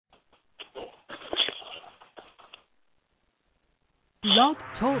Blog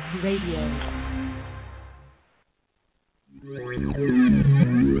Talk Radio.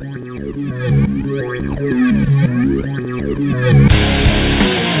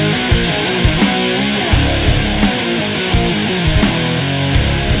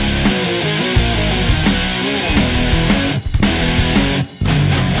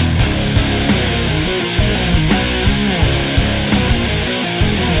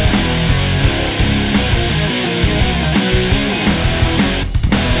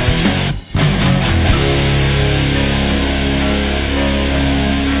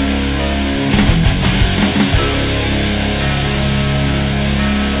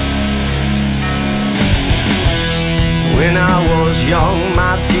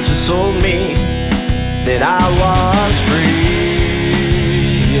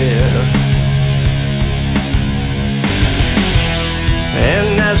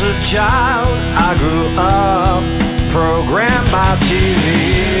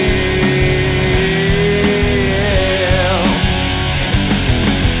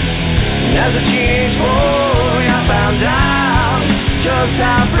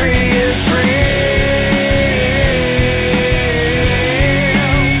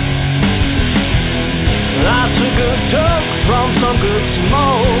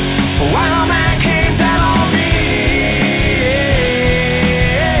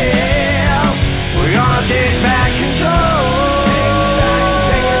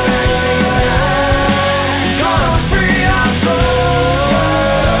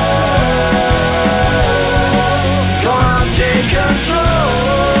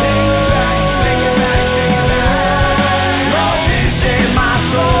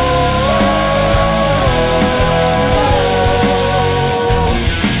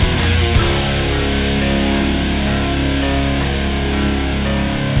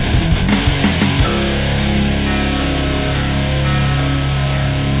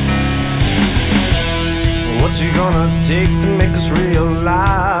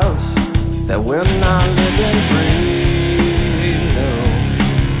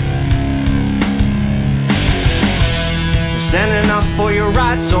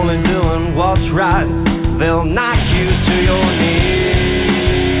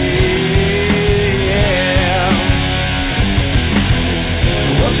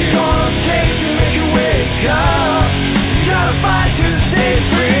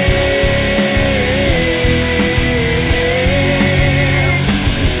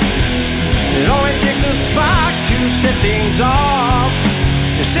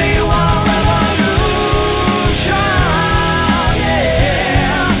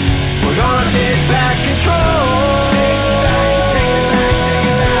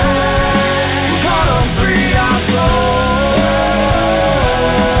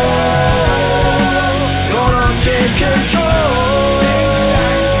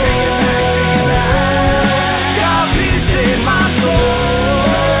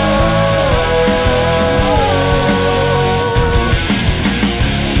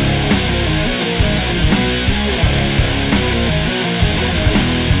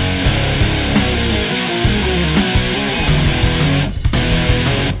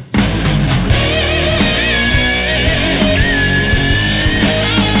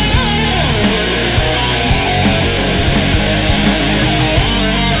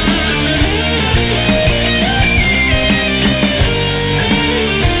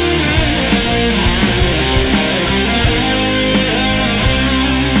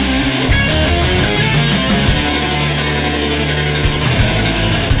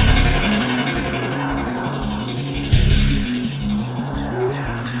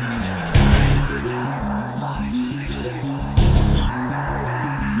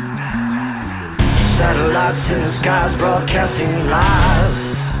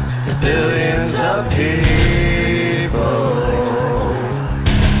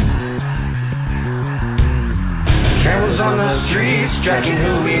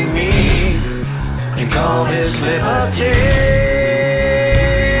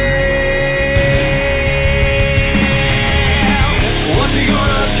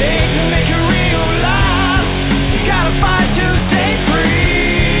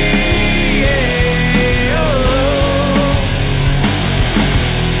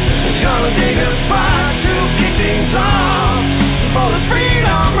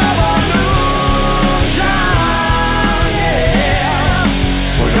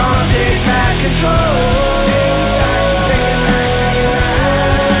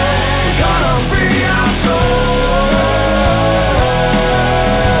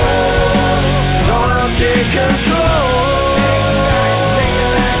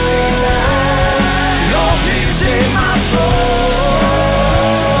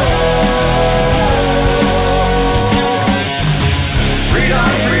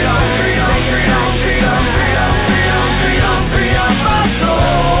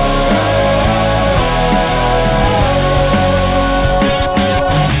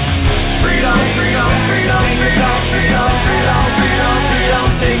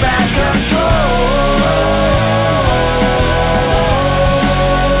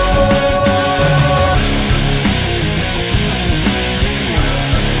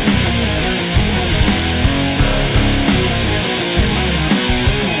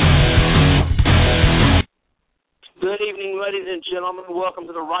 gentlemen, welcome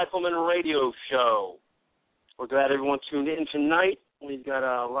to the Rifleman Radio Show. We're glad everyone tuned in tonight. We've got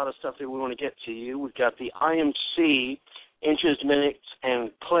a lot of stuff that we want to get to you. We've got the IMC inches, minutes, and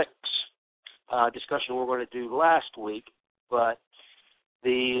clicks discussion we're going to do last week, but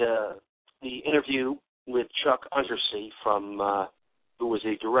the interview with Chuck Untersee from who was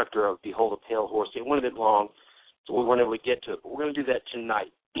the director of Behold a Pale Horse, it went a bit long, so we weren't able to get to it. But we're going to do that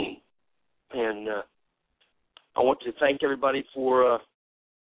tonight. And I want to thank everybody for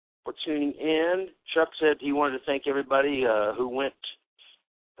tuning in. Chuck said he wanted to thank everybody who went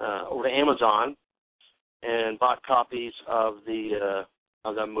over to Amazon and bought copies of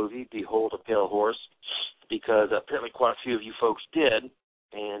that movie, Behold a Pale Horse, because apparently quite a few of you folks did.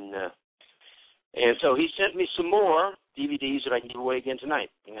 And so he sent me some more DVDs that I can give away again tonight,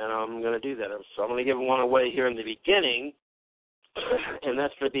 and I'm going to do that. So I'm going to give one away here in the beginning, and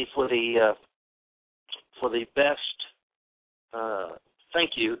that's going to be for the best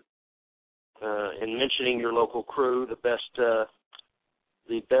thank you in mentioning your local crew. The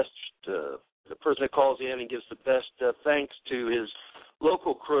person that calls in and gives the best thanks to his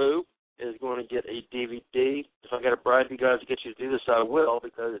local crew is going to get a DVD. If I got to bribe you guys to get you to do this, I will,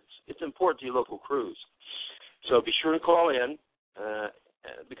 because it's important to your local crews. So be sure to call in,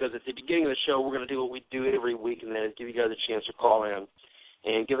 because at the beginning of the show, we're going to do what we do every week, and then give you guys a chance to call in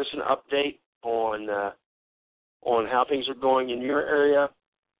and give us an update on how things are going in your area.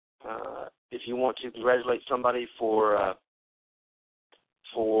 If you want to congratulate somebody for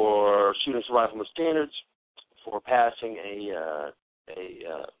shooting to rifleman standards, for passing a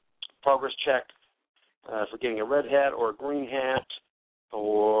progress check, for getting a red hat or a green hat,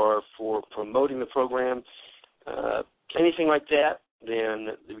 or for promoting the program, anything like that, then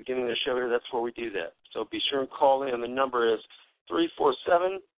at the beginning of the show here, that's where we do that. So be sure and call in. The number is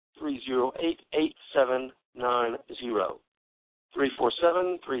 347-308-8790.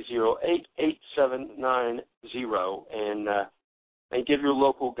 347-308-8790, and give your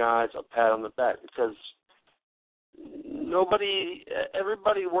local guys a pat on the back, because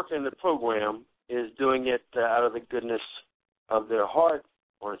everybody working in the program is doing it out of the goodness of their heart,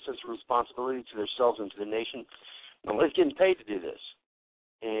 or a sense of responsibility to themselves and to the nation. Nobody's getting paid to do this,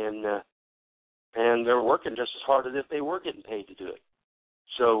 and they're working just as hard as if they were getting paid to do it.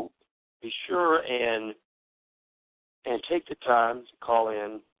 So be sure and take the time to call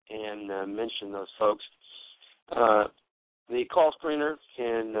in and mention those folks. The call screener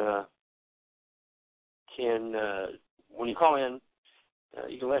can when you call in,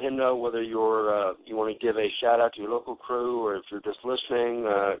 you can let him know whether you want to give a shout out to your local crew, or if you're just listening,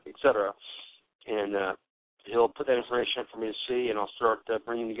 etc. And he'll put that information up for me to see, and I'll start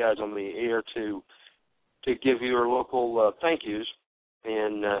bringing you guys on the air to give your local thank yous,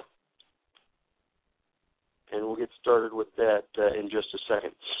 and we'll get started with that in just a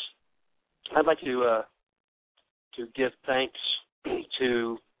second. I'd like to give thanks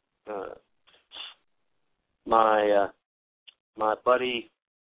to my buddy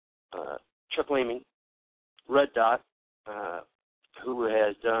Chuck Leeming, Red Dot, who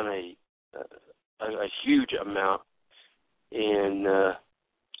has done a huge amount in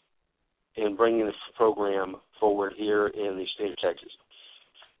bringing this program forward here in the state of Texas.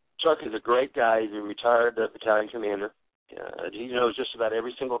 Chuck is a great guy. He's a retired battalion commander. He knows just about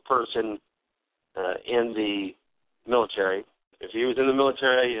every single person in the military. If he was in the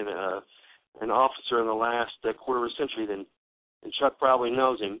military and an officer in the last quarter of a century, then Chuck probably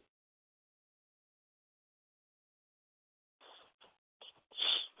knows him.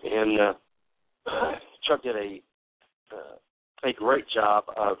 And Chuck did a great job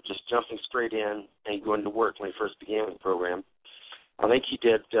of just jumping straight in and going to work when he first began the program. I think he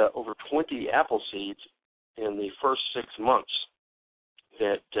did over 20 apple seeds in the first 6 months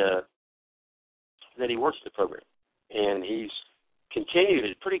that he worked the program, and he's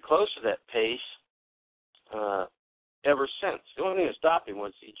continued pretty close to that pace ever since. The only thing that stopped him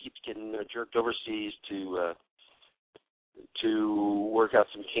was he keeps getting jerked overseas to work out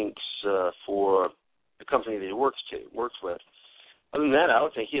some kinks for the company that he works with. Other than that, I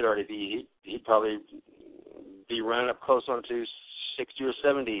would think he'd probably be running up close on to 60 or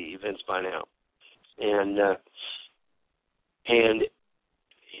 70 events by now, and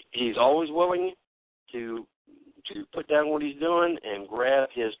he's always willing to put down what he's doing and grab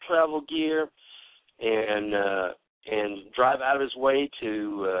his travel gear and drive out of his way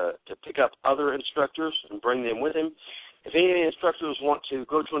to pick up other instructors and bring them with him. If any of the instructors want to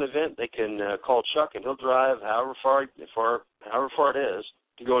go to an event, they can call Chuck, and he'll drive however far it is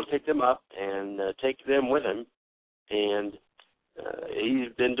to go and pick them up and take them with him. And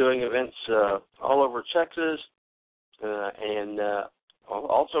he's been doing events all over Texas, and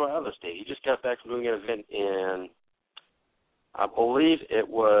also out of the state. He just got back from doing an event in, I believe it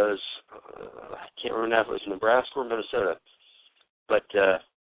was, I can't remember if it was Nebraska or Minnesota, but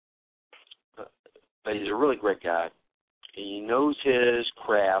he's a really great guy. He knows his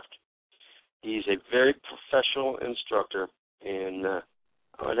craft. He's a very professional instructor, and I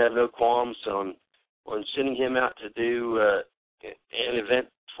would have no qualms on sending him out to do an event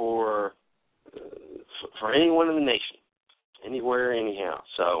for anyone in the nation, anywhere, anyhow.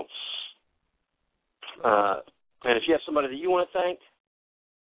 So, and if you have somebody that you want to thank,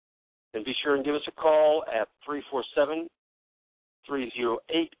 then be sure and give us a call at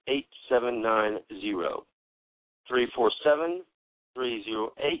 347-308-8790. 347-308-8790.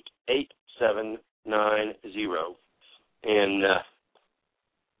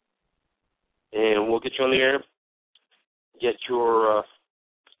 And we'll get you on the air, get your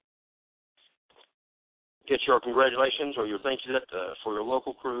congratulations or your thank you for your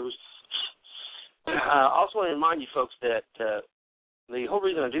local crews. I also want to remind you folks that the whole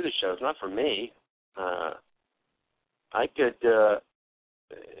reason I do this show is not for me. I could,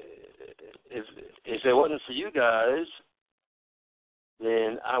 if it wasn't for you guys,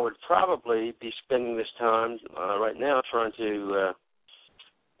 then I would probably be spending this time right now trying to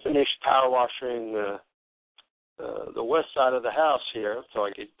finish power washing the west side of the house here, so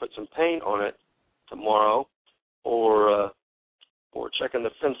I could put some paint on it tomorrow, or checking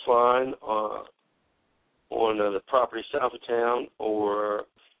the fence line on the property south of town, or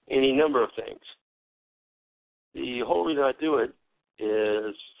any number of things. The whole reason I do it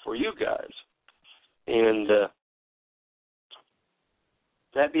is for you guys. And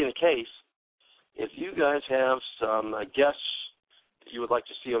that being the case, if you guys have some guests that you would like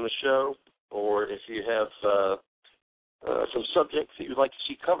to see on the show, or if you have some subjects that you'd like to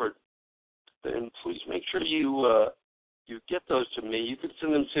see covered, then please make sure you get those to me. You can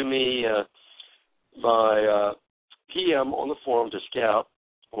send them to me by PM on the forum to Scout,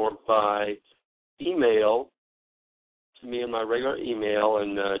 or by email to me in my regular email,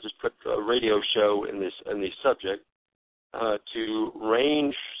 and just put a radio show in the subject to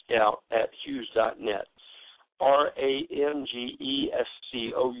rangescout@hughes.net.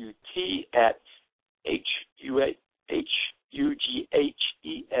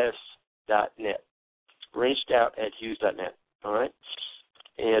 RANGESCOUT@HUGHES.net. rangescout@hughes.net. All right?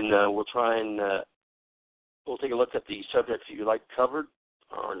 And we'll try and we'll take a look at the subjects that you'd like covered,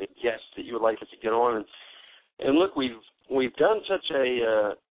 or the guests that you would like us to get on. And look, we've done such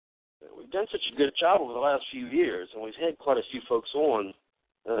a good job over the last few years, and we've had quite a few folks on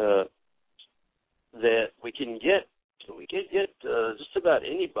that we can get just about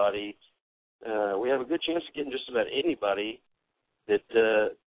anybody. We have a good chance of getting just about anybody that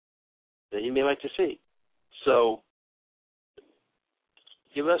you may like to see. So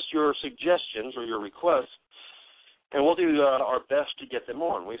give us your suggestions or your requests, and we'll do our best to get them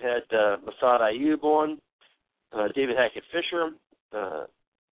on. We've had Masad Ayub on, David Hackett-Fisher,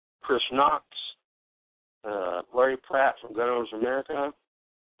 Chris Knox, Larry Pratt from Gun Owners America.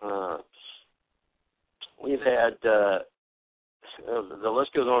 We've had, the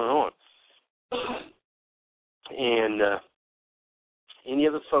list goes on and on. And any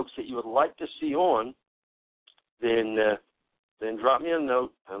of the folks that you would like to see on, then drop me a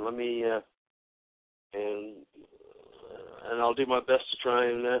note and let me, and I'll do my best to try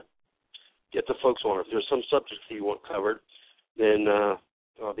and get the folks on. If there's some subjects that you want covered, then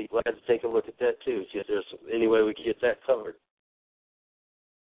I'll be glad to take a look at that too, see if there's any way we can get that covered.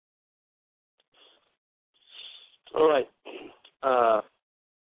 All right.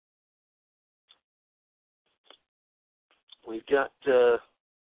 We've got a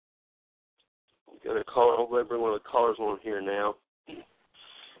caller. I'll go ahead and bring one of the callers on here now.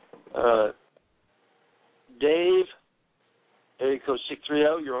 Dave, area code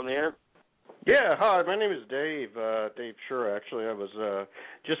 630, you're on the air. Yeah, hi, my name is Dave, Dave Schur, actually. I was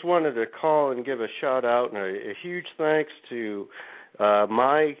just wanted to call and give a shout-out and a huge thanks to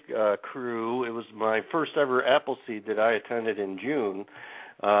my crew. It was my first ever Appleseed that I attended in June,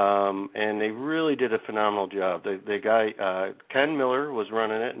 and they really did a phenomenal job. The guy, Ken Miller, was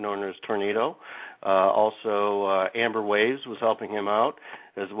running it, known as Tornado. Also, Amber Waves was helping him out,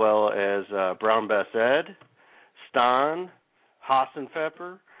 as well as Brown Bess Ed, Stan,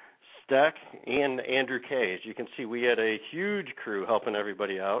 Hassenpfeffer, Steck, and Andrew K. As you can see, we had a huge crew helping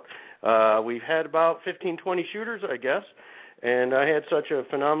everybody out. We've had about 15, 20 shooters, I guess, and I had such a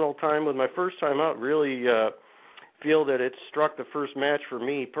phenomenal time with my first time out. Really feel that it struck the first match for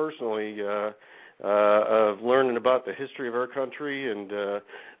me personally. of learning about the history of our country and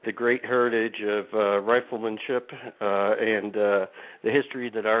the great heritage of riflemanship and the history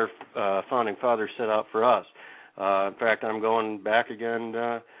that our founding fathers set out for us. In fact, I'm going back again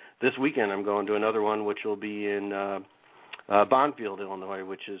this weekend. I'm going to another one, which will be in Bonnfield, Illinois,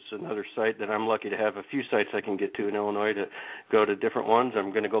 which is another site that I'm lucky to have a few sites I can get to in Illinois to go to different ones.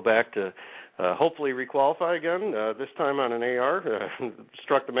 I'm going to go back to hopefully requalify again, this time on an AR.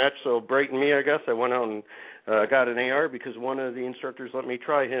 Struck the match so bright in me, I guess. I went out and got an AR because one of the instructors let me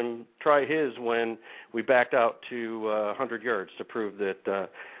try his when we backed out to 100 yards to prove that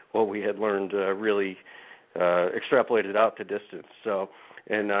what we had learned really extrapolated out to distance. So.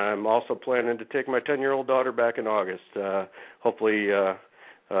 And I'm also planning to take my 10-year-old daughter back in August. Hopefully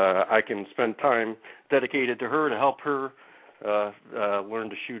I can spend time dedicated to her to help her learn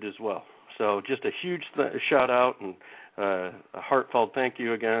to shoot as well. So just a huge shout-out and a heartfelt thank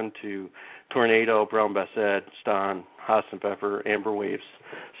you again to Tornado, Brown Bassett, Ston, Hassenpfeffer, Amber Waves,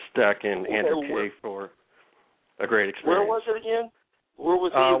 Steck, and Andrew K. for a great experience. Where was it again? Where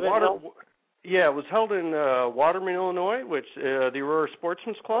was the event held? Yeah, it was held in Waterman, Illinois, which the Aurora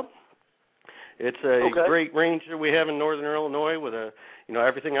Sportsman's Club. It's a great range that we have in northern Illinois with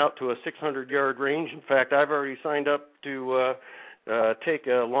everything out to a 600-yard range. In fact, I've already signed up to take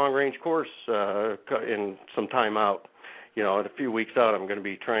a long-range course in some time out. In a few weeks out, I'm going to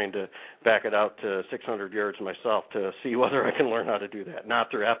be trying to back it out to 600 yards myself to see whether I can learn how to do that. Not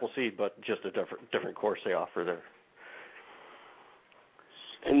through Appleseed, but just a different course they offer there.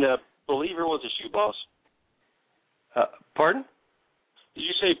 And Believer was a shoot boss? Pardon? Did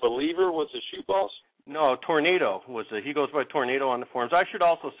you say Believer was a shoot boss? No, Tornado he goes by Tornado on the forums. I should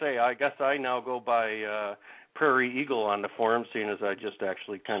also say, I guess I now go by Prairie Eagle on the forums, seeing as I just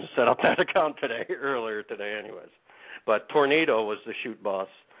actually kind of set up that account earlier today anyways. But Tornado was the shoot boss,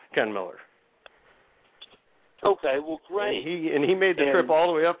 Ken Miller. Okay, well, great. And he made the trip all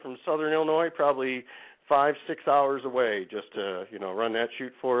the way up from southern Illinois, probably 5-6 hours away, just to run that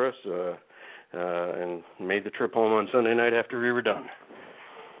shoot for us, and made the trip home on Sunday night after we were done.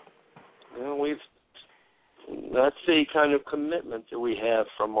 Well, that's the kind of commitment that we have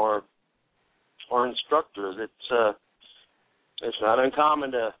from our instructors. It's not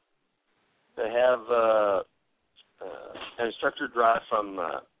uncommon to have an instructor drive from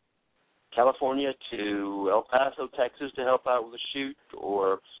California to El Paso, Texas, to help out with a shoot,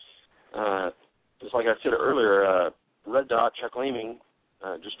 or just like I said earlier, Red Dot, Chuck Leeming,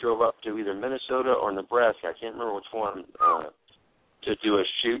 just drove up to either Minnesota or Nebraska, I can't remember which one, to do a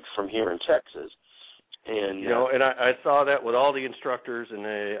shoot from here in Texas. And and I saw that with all the instructors and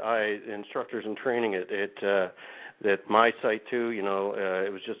instructors in training at my site too. It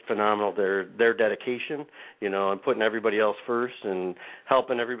was just phenomenal. Their dedication, and putting everybody else first and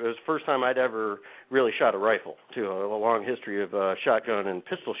helping everybody. It was the first time I'd ever really shot a rifle too. A long history of shotgun and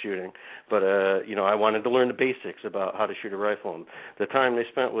pistol shooting, but I wanted to learn the basics about how to shoot a rifle. And the time they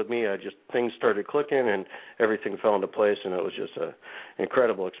spent with me, things started clicking and everything fell into place, and it was just an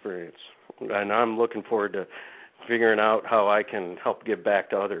incredible experience. And I'm looking forward to figuring out how I can help give back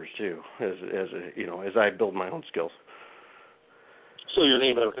to others too, as I build my own skills. So you're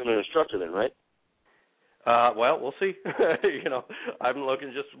thinking about becoming an instructor then, right? Well, we'll see. I'm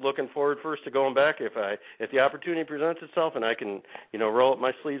looking forward first to going back if the opportunity presents itself and I can roll up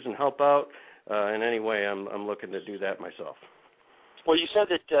my sleeves and help out in any way. I'm looking to do that myself. Well, you said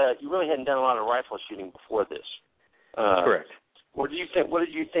that you really hadn't done a lot of rifle shooting before this. Correct. What did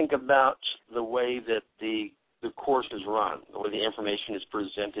you think about the way that the course is run, the way the information is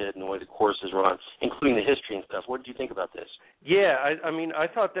presented, and the way the course is run, including the history and stuff? What did you think about this? Yeah, I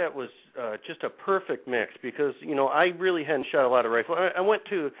thought that was just a perfect mix because, I really hadn't shot a lot of rifle. I went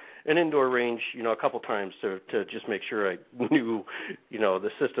to an indoor range, a couple times to just make sure I knew, the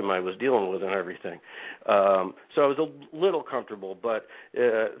system I was dealing with and everything. So I was a little comfortable, but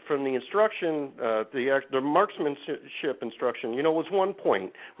from the instruction, the marksmanship instruction, was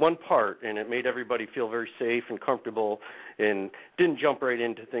one part, and it made everybody feel very safe and comfortable and didn't jump right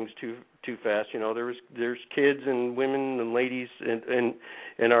into things too fast. There's kids and women and ladies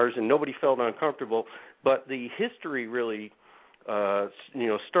in ours, and nobody felt uncomfortable. But the history really,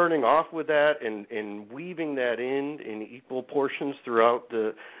 starting off with that and weaving that in equal portions throughout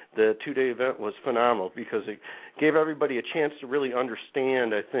the 2-day event was phenomenal because it gave everybody a chance to really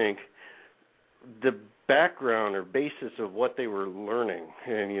understand, I think, the background or basis of what they were learning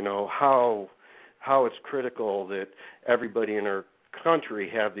and, how it's critical that everybody in our country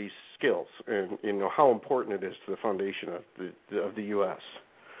have these skills and how important it is to the foundation of the U.S.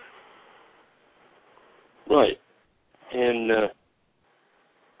 Right. And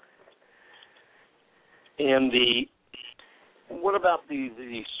And what about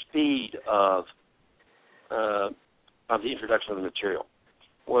the speed of the introduction of the material?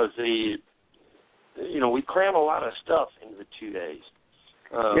 Was we cram a lot of stuff into the 2 days.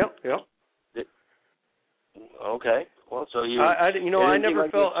 Yep. Okay. Well, so I never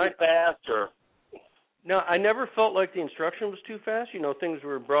felt too fast, or no, I never felt like the instruction was too fast. Things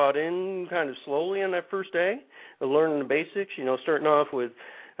were brought in kind of slowly on that first day, learning the basics. Starting off with,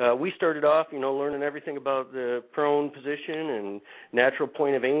 we started off, learning everything about the prone position and natural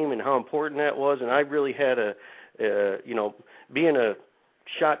point of aim and how important that was. And I really had being a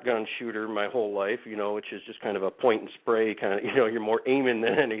shotgun shooter my whole life, which is just kind of a point and spray kind of, you're more aiming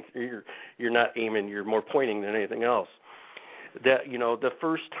than anything. You're not aiming, you're more pointing than anything else. That, the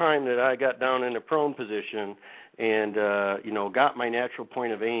first time that I got down in a prone position and, got my natural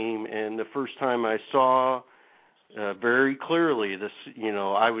point of aim, and the first time I saw very clearly this,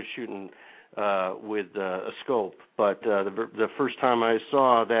 I was shooting with a scope, but the first time I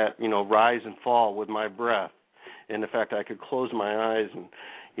saw that, rise and fall with my breath, and the fact I could close my eyes and,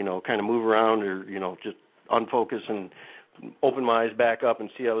 kind of move around or, just unfocus and open my eyes back up and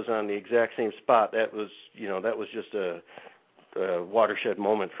see I was on the exact same spot, that was just a watershed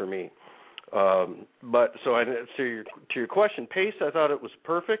moment for me. But to your question, pace, I thought it was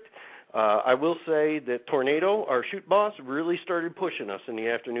perfect. I will say that Tornado, our shoot boss, really started pushing us in the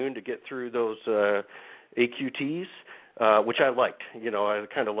afternoon to get through those AQTs, which I liked. I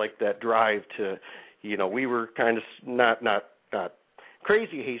kind of liked that drive to, we were kind of not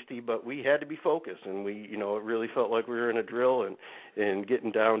crazy hasty, but we had to be focused, and we, it really felt like we were in a drill and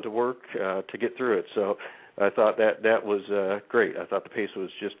getting down to work to get through it. So I thought that was great. I thought the pace was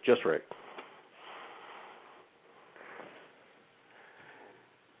just right.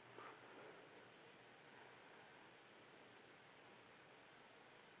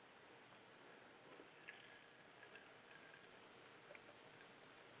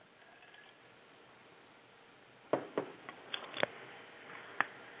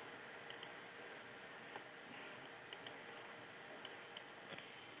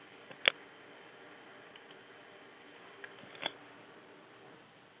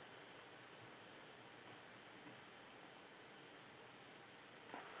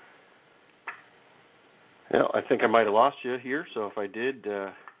 Yeah, I think I might have lost you here, so if I did,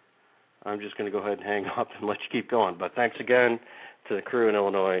 I'm just going to go ahead and hang up and let you keep going. But thanks again to the crew in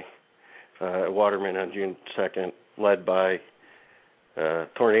Illinois, Waterman on June 2nd, led by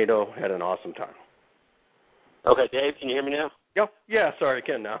Tornado. Had an awesome time. Okay, Dave, can you hear me now? Yeah, sorry, I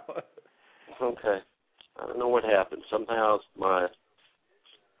can now. Okay. I don't know what happened. Somehow my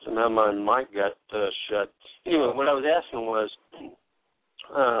mic got shut. Anyway, what I was asking was,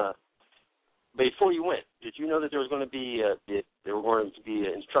 before you went, did you know that there was going to be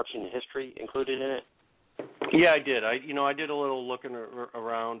instruction in history included in it? Yeah, I did. I did a little looking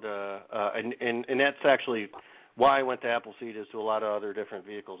around, and that's actually why I went to Appleseed, as to a lot of other different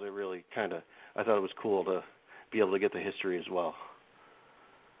vehicles. It really I thought it was cool to be able to get the history as well.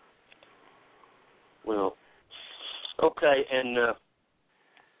 Well, okay, and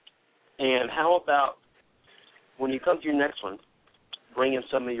how about when you come to your next one, bringing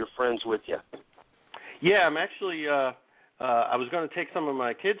some of your friends with you? Yeah, I'm actually. I was going to take some of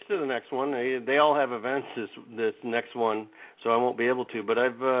my kids to the next one. They all have events this next one, so I won't be able to. But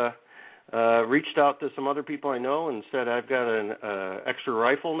I've reached out to some other people I know and said I've got an extra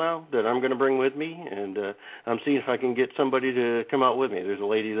rifle now that I'm going to bring with me, and I'm seeing if I can get somebody to come out with me. There's a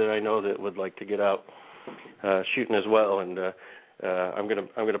lady that I know that would like to get out shooting as well, and I'm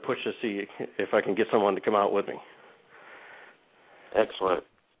going to push to see if I can get someone to come out with me. Excellent.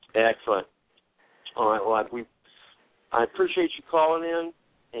 All right. Well, I appreciate you calling in,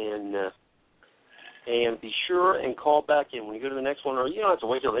 and be sure and call back in when you go to the next one, or you don't have to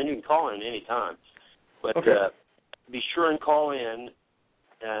wait till then. You can call in any time. But okay. Be sure and call in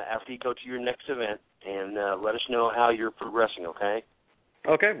after you go to your next event, and let us know how you're progressing. Okay.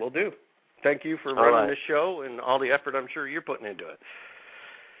 Okay, will do. Thank you for running this show and all the effort I'm sure you're putting into it.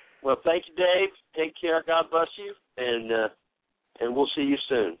 Well, thank you, Dave. Take care. God bless you, and we'll see you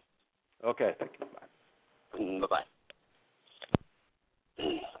soon. Okay, thank you. Bye. Bye-bye.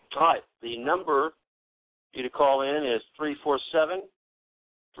 All right, the number for you to call in is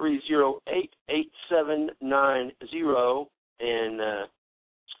 347-308-8790, and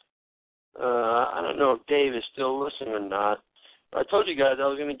I don't know if Dave is still listening or not. I told you guys I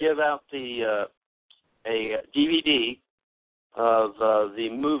was going to give out a DVD of the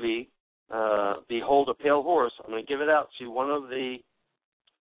movie Behold a Pale Horse. I'm going to give it out to one of the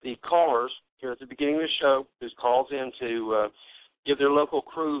callers here at the beginning of the show who calls in to give their local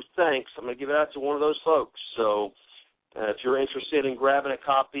crew thanks. I'm going to give it out to one of those folks. So if you're interested in grabbing a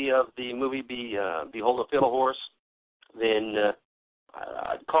copy of the movie Behold a Pale Horse, then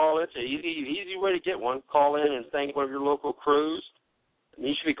I'd call it. It's an easy way to get one. Call in and thank one of your local crews. And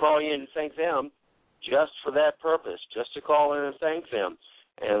you should be calling in and thank them just for that purpose, just to call in and thank them.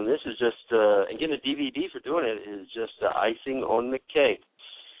 And this is just, and getting a DVD for doing it is just icing on the cake.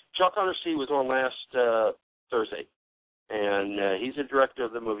 Chuck Untersee was on last Thursday, and he's the director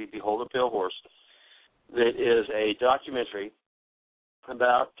of the movie Behold a Pale Horse. That is a documentary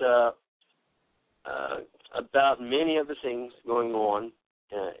about many of the things going on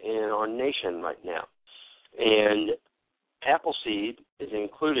in our nation right now. And Appleseed is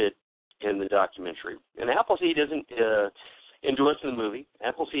included in the documentary. And Appleseed isn't endorsing the movie.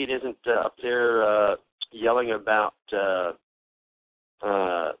 Appleseed isn't up there yelling about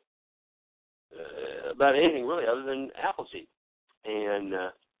anything really other than Appleseed. And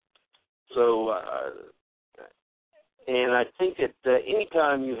and I think that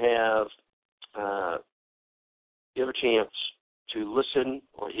anytime you have a chance to listen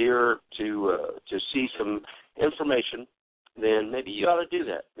or hear, to see some information, then maybe you ought to do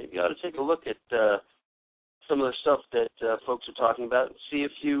that. Maybe you ought to take a look at some of the stuff that folks are talking about and see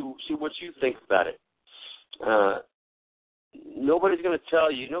what you think about it. Nobody's going to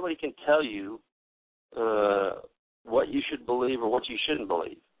tell you. Nobody can tell you what you should believe or what you shouldn't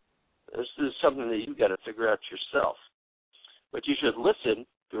believe. This is something that you've got to figure out yourself. But you should listen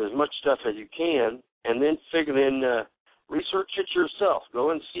to as much stuff as you can, and then research it yourself.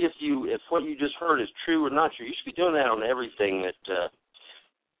 Go and see if what you just heard is true or not true. You should be doing that on everything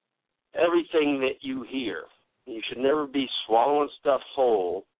that you hear. You should never be swallowing stuff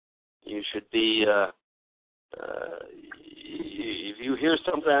whole. You should be if you hear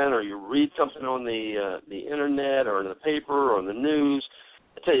something or you read something on the internet or in the paper or on the news,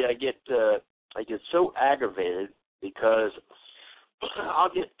 I tell you, I get so aggravated because I'll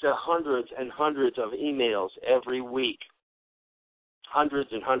get hundreds and hundreds of emails every week,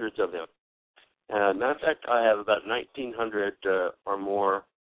 hundreds and hundreds of them. Matter of fact, I have about 1,900 or more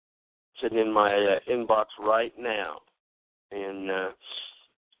sitting in my inbox right now, and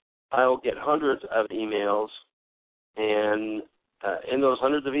I'll get hundreds of emails, and in those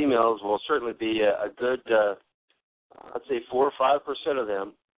hundreds of emails will certainly be a good, I'd say 4 or 5% of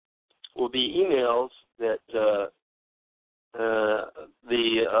them will be emails that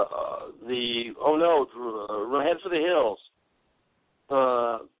head for the hills,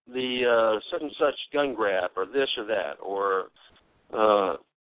 such and such gun grab, or this or that, or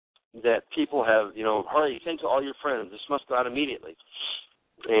that people have, hurry, send to all your friends. This must go out immediately.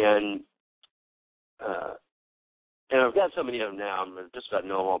 And I've got so many of them now, I'm just about to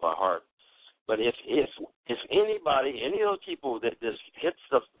know them all by heart. But if anybody, any of those people that just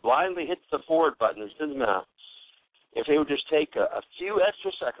blindly hits the forward button and sends them out, if they would just take a few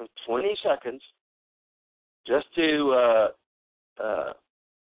extra seconds, 20 seconds, just to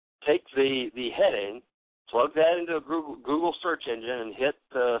take the heading, plug that into a Google search engine, and hit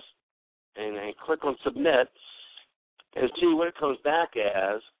and click on submit, and see what it comes back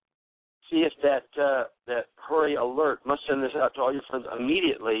as. See if that hurry alert, must send this out to all your friends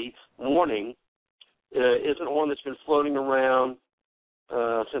immediately, warning, isn't one that's been floating around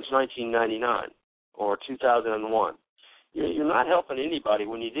since 1999 or 2001. You're not helping anybody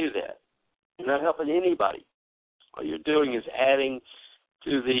when you do that. You're not helping anybody. All you're doing is adding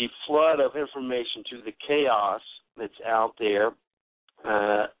to the flood of information, to the chaos that's out there.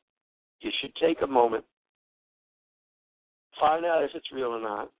 You should take a moment, find out if it's real or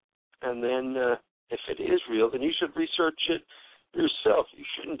not, and then if it is real, then you should research it yourself. You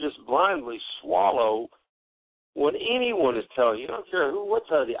shouldn't just blindly swallow what anyone is telling you. I don't care what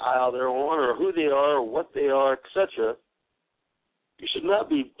side of the aisle they're on or who they are or what they are, etc. You should not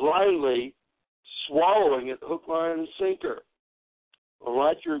be blindly swallowing it hook, line, and sinker. All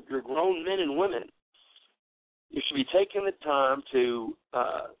right, you're grown men and women. You should be taking the time to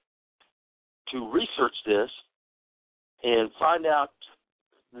research this and find out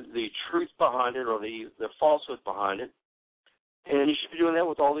the truth behind it or the falsehood behind it. And you should be doing that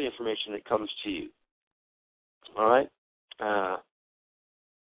with all the information that comes to you. All right?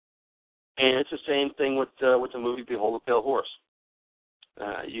 And it's the same thing with the movie Behold a Pale Horse.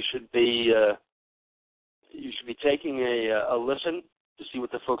 You should be taking a listen to see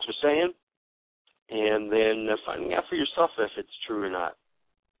what the folks are saying, and then finding out for yourself if it's true or not.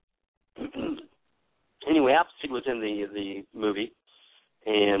 Anyway, Appleseed was in the movie,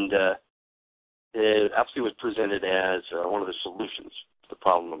 and Appleseed was presented as one of the solutions to the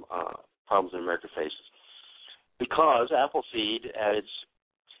problems that America faces. because Appleseed at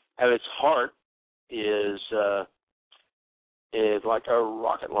its heart is like a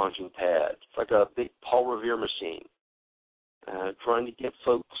rocket launching pad. It's like a big Paul Revere machine, trying to get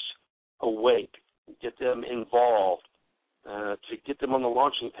folks awake, get them involved, to get them on the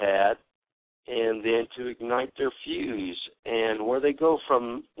launching pad, and then to ignite their fuse. And where they go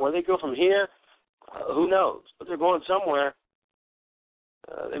from here, who knows? But they're going somewhere.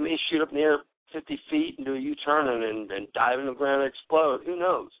 They may shoot up in the air 50 feet and do a U-turn and dive into the ground and explode. Who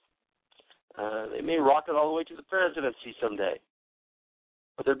knows? They may rocket all the way to the presidency someday.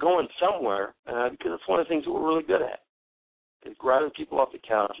 But they're going somewhere because it's one of the things that we're really good at, is grabbing people off the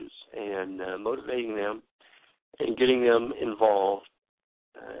couches and motivating them and getting them involved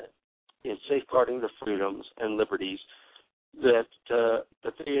in safeguarding the freedoms and liberties that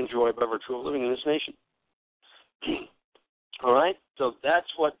they enjoy by virtue of living in this nation. All right, so that's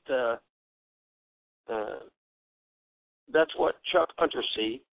what Chuck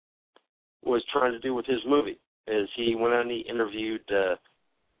Untersee was trying to do with his movie. Is he went on and he interviewed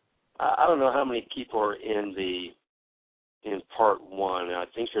I don't know how many people are in part one. I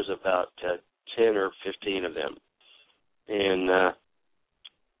think there's about 10 or 15 of them, and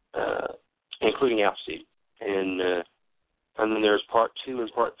including Appleseed, and then there's part 2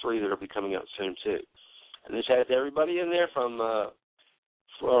 and part 3 that will be coming out soon too. And this has everybody in there from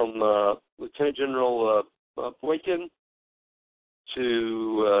Lieutenant General Boykin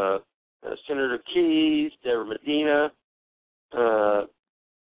to Senator Keyes, Deborah Medina,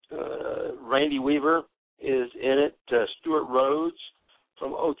 Randy Weaver is in it. Stuart Rhodes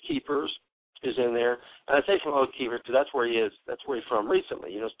from Oath Keepers is in there. And I say from Oath Keepers because that's where he is. That's where he's from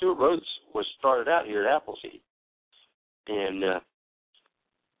recently. You know, Stuart Rhodes was started out here at Appleseed, and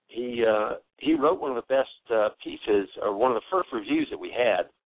he wrote one of the best pieces, or one of the first reviews that we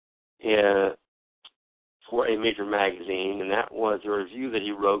had for a major magazine, and that was a review that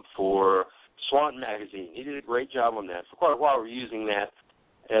he wrote for Swan magazine. He did a great job on that. For quite a while, we were using that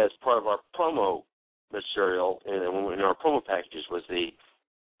as part of our promo material, and in our promo packages was the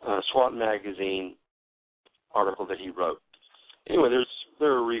SWAT magazine article that he wrote. Anyway,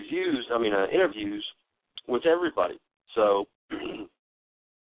 there are interviews with everybody. So, and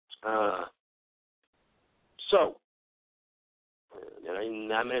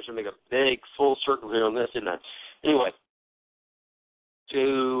I managed to make a big full circle here on this, didn't I? Anyway,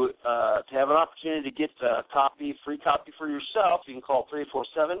 to have an opportunity to get a free copy for yourself, you can call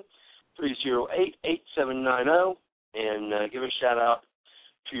 347-308-8790 and give a shout out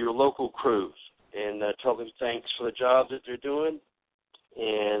to your local crews and tell them thanks for the job that they're doing,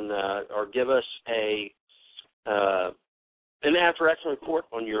 and or give us an after-action report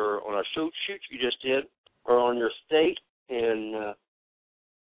on a shoot you just did, or on your state, and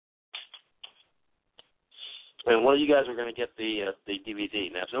one of you guys are going to get the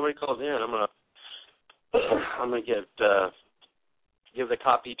DVD. Now, if nobody calls in, I'm going to give the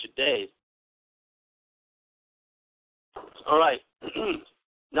copy to Dave. All right.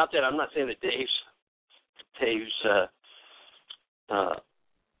 Not that I'm not saying that Dave's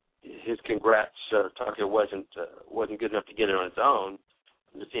his congrats talking wasn't good enough to get it on its own.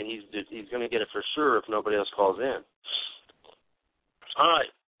 I'm just saying he's going to get it for sure if nobody else calls in. All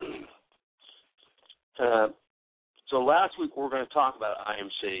right. So last week we were going to talk about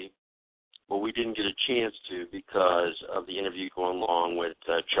IMC, but we didn't get a chance to because of the interview going along with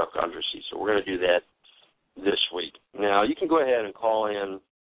Chuck Untersee. So we're going to do that this week. Now you can go ahead and call in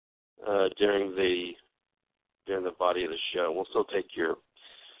during the body of the show. We'll still take your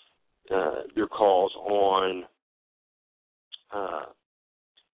calls on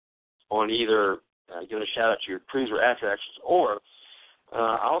either giving a shout out to your crews or after actions, or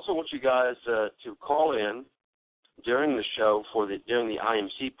I also want you guys to call in during the show during the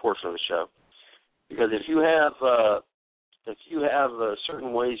IMC portion of the show, because if you have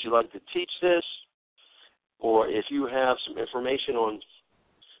certain ways you like to teach this, or if you have some information on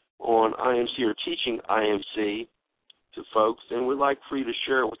IMC or teaching IMC to folks, then we'd like for you to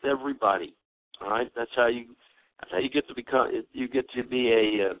share it with everybody. All right, that's how you get to be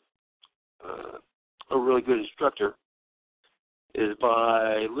a really good instructor, is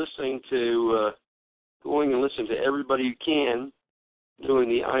by going and listening to everybody you can doing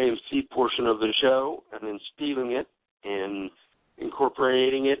the IMC portion of the show, and then stealing it and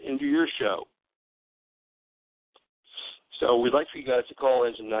incorporating it into your show. So we'd like for you guys to call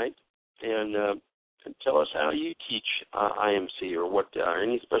in tonight and tell us how you teach IMC, or what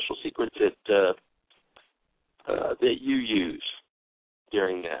any special secrets that you use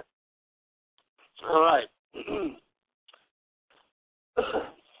during that. All right.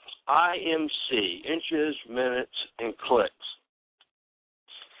 IMC, inches, minutes, and clicks.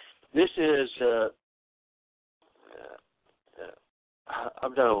 This is,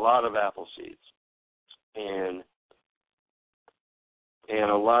 I've done a lot of apple seeds, and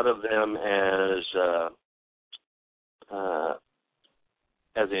a lot of them as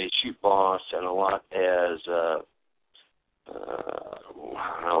a shoot boss, and a lot as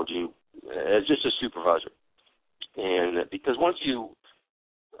as just a supervisor. And because once you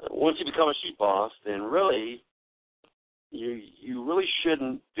become a shoot boss, then really you really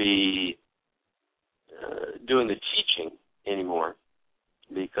shouldn't be doing the teaching anymore,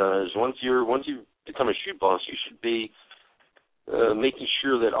 because once you become a shoot boss, you should be making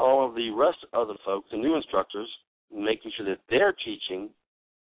sure that all of the rest of the folks, the new instructors, making sure that they're teaching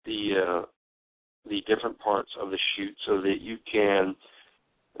the different parts of the shoot, so that you can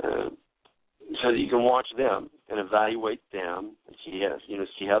watch them and evaluate them and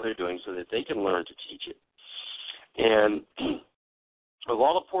see how they're doing, so that they can learn to teach it. And of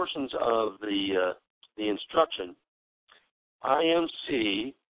all the portions of the instruction,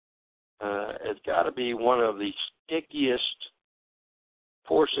 IMC has got to be one of the stickiest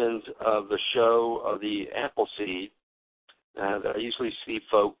portions of the show of the Appleseed that I usually see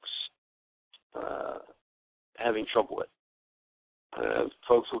folks having trouble with.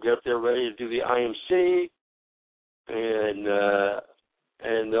 Folks will get up there ready to do the IMC, and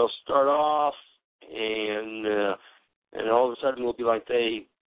they'll start off, and all of a sudden it'll be like they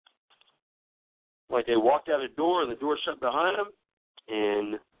walked out a door and the door shut behind them,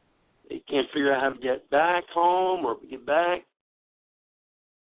 and they can't figure out how to get back home or get back.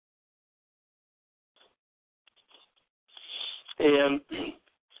 And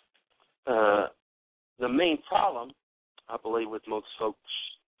the main problem, I believe, with most folks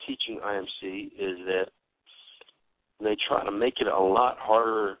teaching IMC is that they try to make it a lot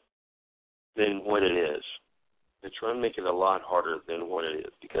harder than what it is. They try to make it a lot harder than what it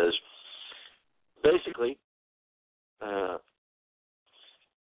is, because basically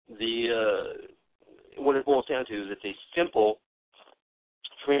what it boils down to is it's a simple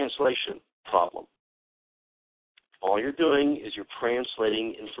translation problem. All you're doing is you're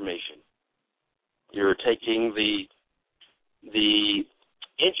translating information. You're taking the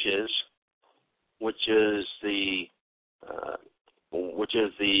inches, which is the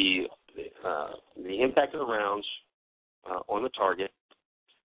impact of the rounds on the target,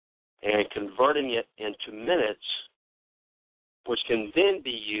 and converting it into minutes, which can then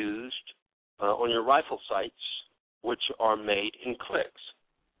be used on your rifle sights, which are made in clicks.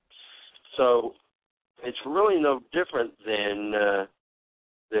 So it's really no different than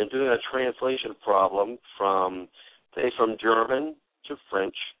doing a translation problem from German to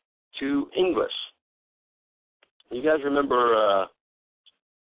French to English. You guys remember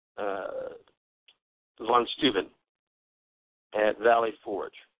von Steuben at Valley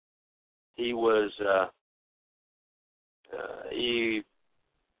Forge? He was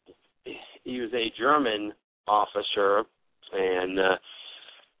he was a German officer, and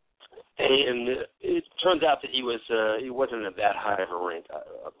it turns out that he wasn't at that high of a rank.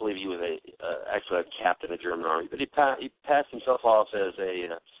 I believe he was actually a captain of the German army, but he passed himself off as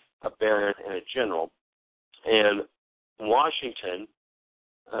a baron and a general. And Washington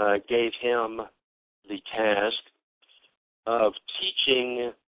gave him the task of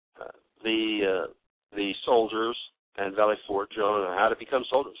teaching the soldiers and Valley Forge on how to become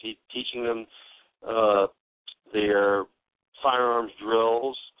soldiers. He's teaching them their firearms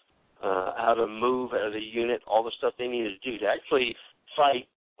drills, how to move as a unit, all the stuff they needed to do to actually fight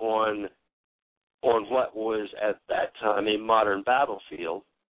on what was at that time a modern battlefield.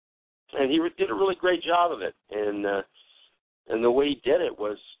 And he did a really great job of it. And the way he did it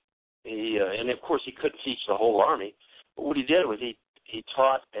was and of course he couldn't teach the whole army, but what he did was he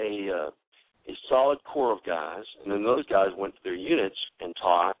taught a solid core of guys, and then those guys went to their units and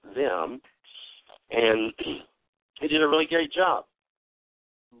taught them, and he did a really great job.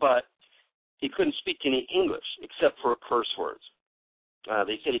 But he couldn't speak any English except for curse words.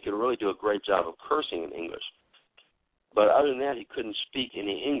 They said he could really do a great job of cursing in English, but other than that, he couldn't speak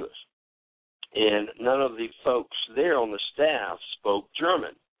any English. And none of the folks there on the staff spoke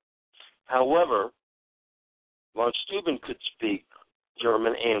German. However, von Steuben could speak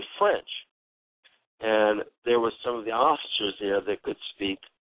German and French, and there were some of the officers there that could speak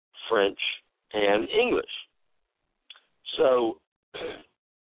French and English. So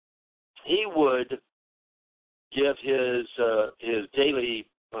he would give his daily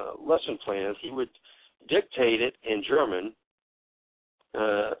lesson plans. He would dictate it in German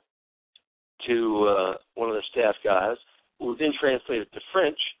to one of the staff guys, who would then translate it to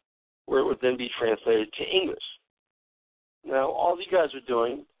French, where it would then be translated to English. Now, all you guys are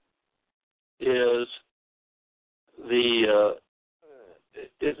doing is the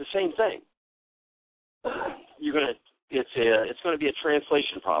same thing. It's going to be a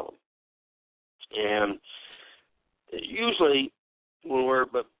translation problem, and usually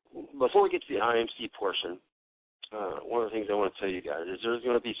but before we get to the IMC portion, one of the things I want to tell you guys is there's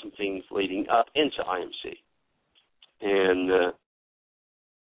going to be some things leading up into IMC,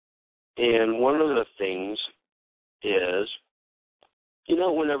 and one of the things is,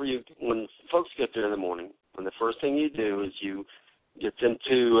 when folks get there in the morning, when the first thing you do is you get them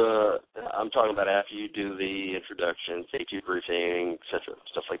to, I'm talking about after you do the introduction, safety briefing, et cetera,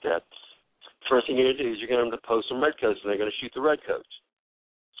 stuff like that. First thing you're going to do is you're going to post some red codes, and they're going to shoot the red codes.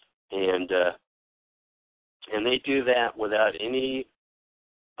 And they do that without any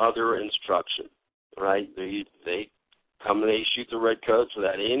other instruction, right? They come and they shoot the red codes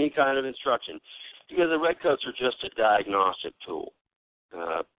without any kind of instruction, because the red codes are just a diagnostic tool.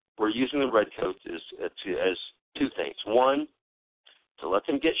 We're using the red codes as two things. One, to let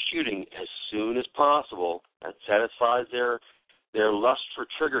them get shooting as soon as possible. That satisfies their lust for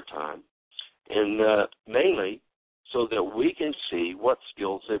trigger time. And mainly so that we can see what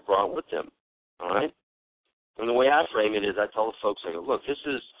skills they brought with them, all right? And the way I frame it is I tell the folks, I go, look, this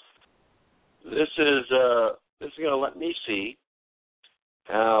is going to let me see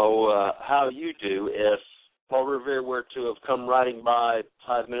how you do if Paul Revere were to have come riding by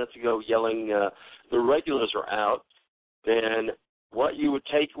 5 minutes ago yelling, the regulars are out, then what you would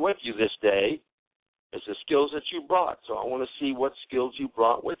take with you this day is the skills that you brought. So I want to see what skills you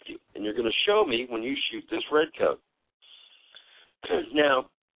brought with you. And you're going to show me when you shoot this red code. Now,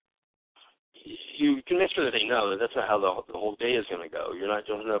 you can make sure that they know that that's not how the whole day is going to go. You're not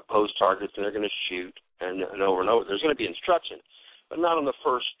going to post targets and they're going to shoot and over and over. There's going to be instruction, but not on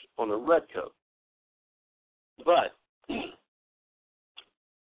the red code. But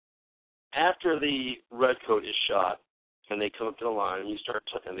after the red code is shot and they come up to the line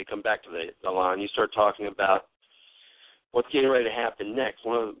and they come back to the line, you start talking about what's getting ready to happen next.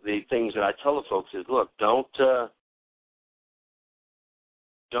 One of the things that I tell the folks is, look, don't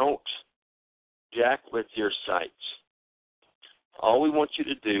jack with your sights. All we want you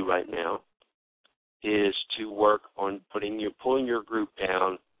to do right now is to work on pulling your group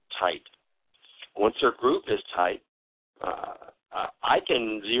down tight. Once their group is tight, I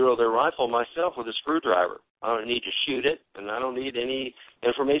can zero their rifle myself with a screwdriver. I don't need to shoot it, and I don't need any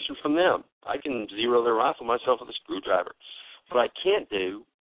information from them. I can zero their rifle myself with a screwdriver. What I can't do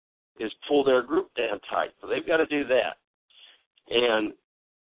is pull their group down tight. So they've got to do that. And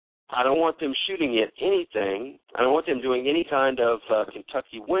I don't want them shooting at anything. I don't want them doing any kind of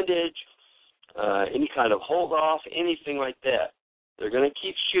Kentucky windage, any kind of hold off, anything like that. They're going to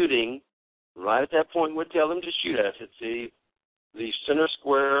keep shooting. Right at that point, we'll tell them to shoot at. It's the center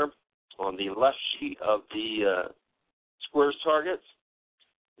square on the left sheet of the square's targets.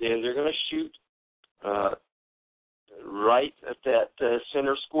 Then they're going to shoot right at that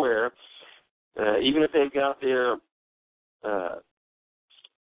center square. Even if they've got their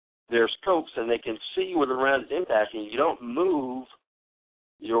scopes and they can see where the round is impacting, you don't move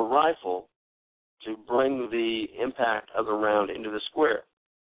your rifle to bring the impact of the round into the square.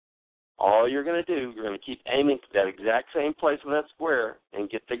 All you're going to do, you're going to keep aiming at that exact same place on that square and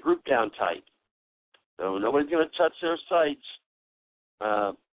get the group down tight. So nobody's going to touch their sights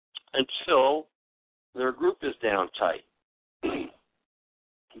until their group is down tight.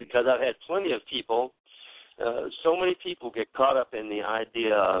 Because I've had plenty of people, so many people get caught up in the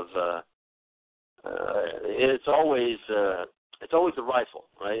idea of it's always the rifle,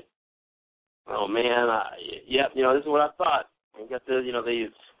 right? Oh man, this is what I thought. I got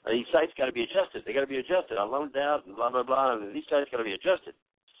these sights got to be adjusted. They got to be adjusted. I loaned out and blah blah blah, and these sights got to be adjusted.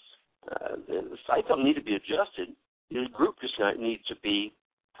 The sights don't need to be adjusted. Your group just needs to be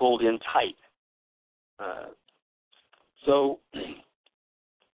pulled in tight. So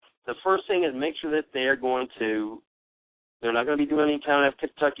the first thing is make sure that they're not going to be doing any kind of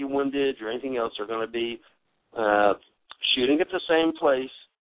Kentucky windage or anything else. They're going to be shooting at the same place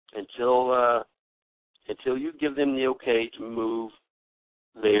until you give them the okay to move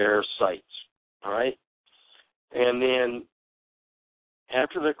their sights, all right? And then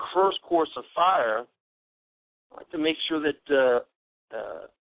after the first course of fire, I like to make sure that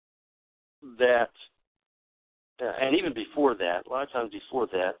and even before that, a lot of times before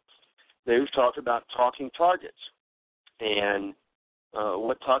that, they've talked about talking targets and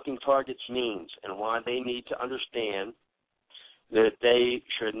what talking targets means and why they need to understand that they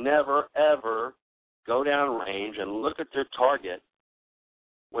should never, ever go down range and look at their target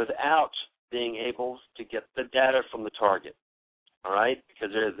without being able to get the data from the target. All right?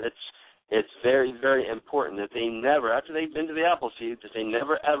 Because it's very, very important that they never, after they've been to the Appleseed, that they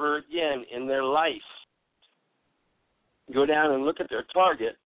never ever again in their life go down and look at their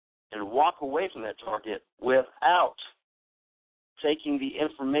target and walk away from that target without taking the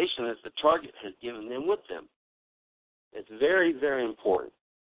information that the target has given them with them. It's very, very important.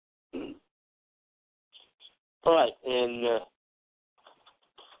 All right, and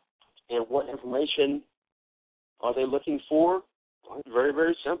what information are they looking for? Well, it's very,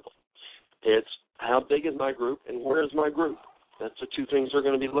 very simple. It's how big is my group and where is my group? That's the two things they're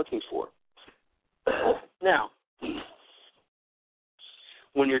going to be looking for. Now,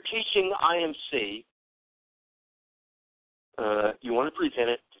 when you're teaching IMC, you want to present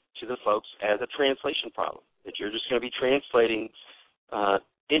it to the folks as a translation problem, that you're just going to be translating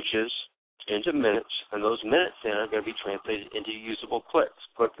inches into minutes, and those minutes then are going to be translated into usable clicks,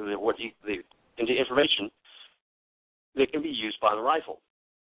 into information that can be used by the rifle.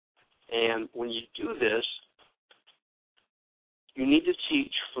 And when you do this, you need to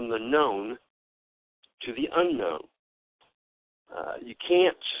teach from the known to the unknown. You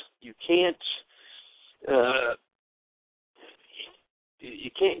can't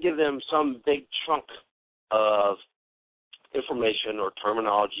give them some big chunk of information or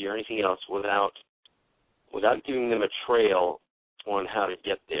terminology or anything else without giving them a trail on how to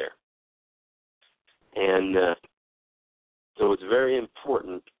get there. And so it's very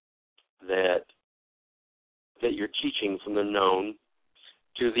important that you're teaching from the known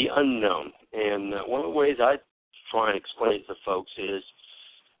to the unknown. And one of the ways I try and explain it to folks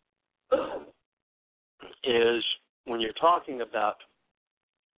is when you're talking about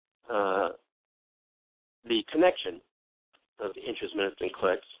the connection of inches, minutes, and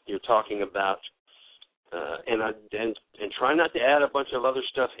clicks, you're talking about, and try not to add a bunch of other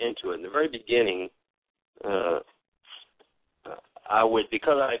stuff into it. In the very beginning, I would,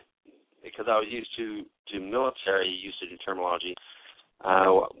 because I was used to military usage of terminology,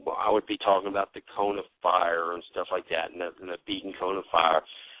 I would be talking about the cone of fire and stuff like that, and the beaten cone of fire.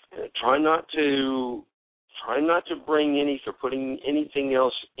 Try not to bring putting anything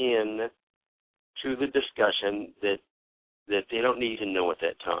else in to the discussion that they don't need to know at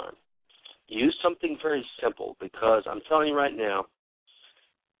that time. Use something very simple, because I'm telling you right now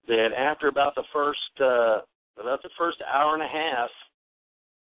that after about the first hour and a half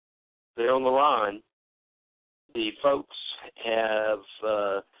they're on the line, the folks have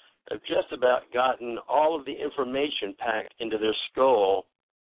just about gotten all of the information packed into their skull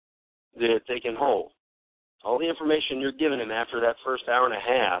that they can hold. All the information you're giving them after that first hour and a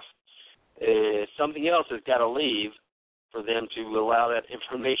half, something else has got to leave for them to allow that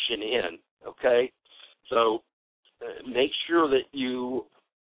information in, okay? So make sure that you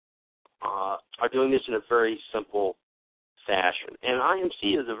are doing this in a very simple fashion. And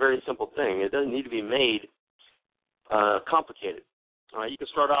IMC is a very simple thing. It doesn't need to be made complicated. You can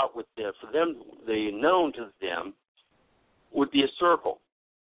start out with, for them, the known to them would be a circle.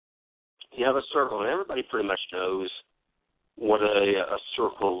 You have a circle, and everybody pretty much knows what a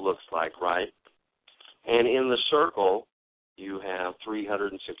circle looks like, right? And in the circle, you have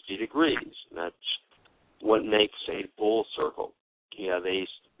 360 degrees. That's what makes a full circle. You have a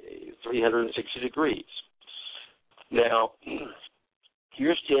 360 degrees. Now,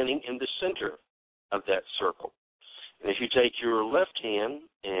 you're standing in the center of that circle. And if you take your left hand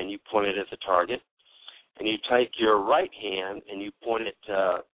and you point it at the target, and you take your right hand and you point it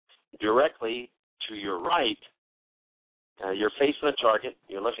directly to your right, you're facing the target,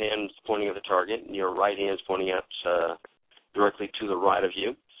 your left hand is pointing at the target, and your right hand is pointing out directly to the right of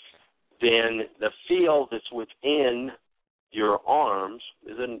you, then the field that's within your arms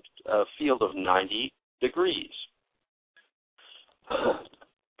is a field of 90 degrees.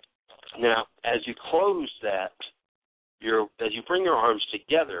 Now, as you close that, as you bring your arms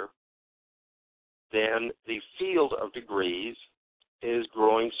together, then the field of degrees is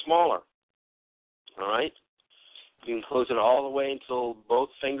growing smaller. All right? You can close it all the way until both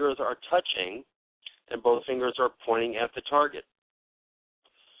fingers are touching and both fingers are pointing at the target.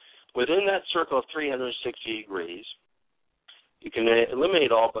 Within that circle of 360 degrees, you can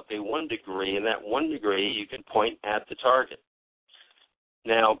eliminate all but the 1 degree, and that 1 degree you can point at the target.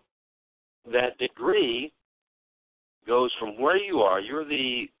 Now, that degree goes from where you are. You are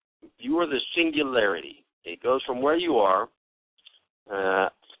the singularity. It goes from where you are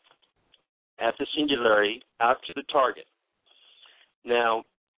at the singularity out to the target. Now,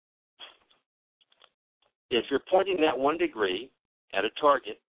 if you're pointing that 1 degree at a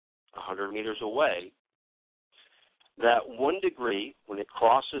target 100 meters away, that 1 degree, when it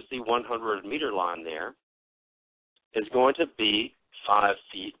crosses the 100-meter line there, is going to be 5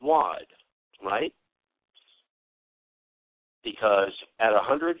 feet wide, right? Because at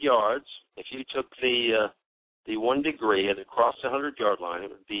 100 yards, if you took the 1 degree and it crossed the 100-yard line, it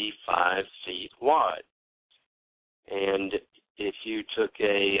would be 5 feet wide. And if you took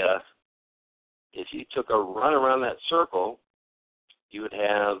a run around that circle, you would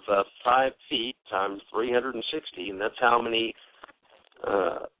have 5 feet times 360, and that's how many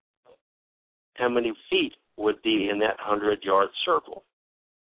feet would be in that 100-yard circle.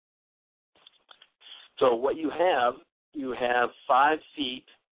 So what you have 5 feet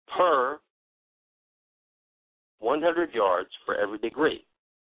per 100 yards for every degree.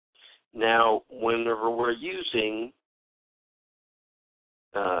 Now, whenever we're using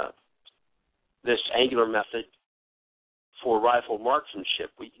this angular method for rifle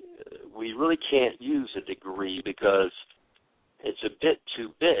marksmanship, we really can't use a degree because it's a bit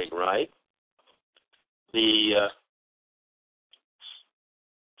too big, right? You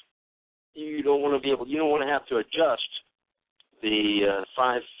don't want to have to adjust the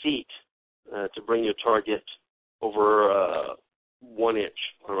 5 feet to bring your target over 1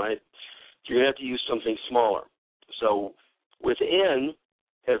 inch, all right? So you're going to have to use something smaller. So within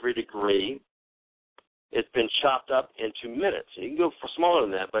every degree, it's been chopped up into minutes. You can go for smaller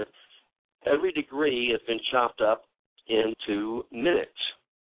than that, but every degree has been chopped up into minutes.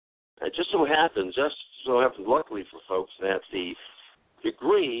 It just so happens, luckily for folks, that the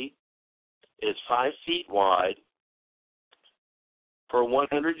degree is 5 feet wide per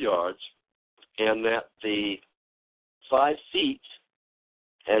 100 yards, and that the 5 feet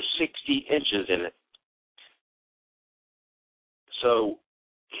has 60 inches in it. So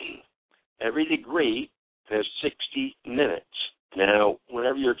every degree has 60 minutes. Now,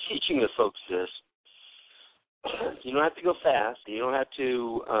 whenever you're teaching the folks this, you don't have to go fast. You don't have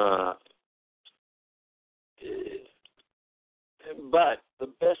to, but the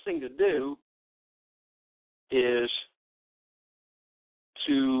best thing to do is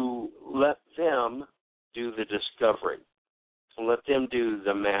to let them do the discovery. Let them do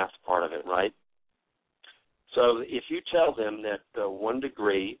the math part of it, right? So if you tell them that 1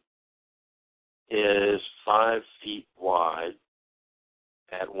 degree is 5 feet wide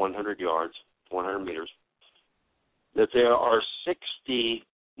at 100 yards, 100 meters, that there are 60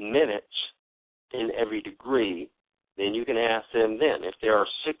 minutes in every degree, then you can ask them then, if there are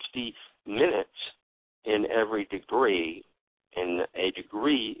 60 minutes in every degree, and a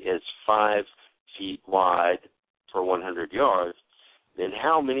degree is 5 feet wide for 100 yards, then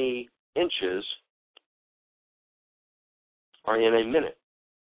how many inches are in a minute?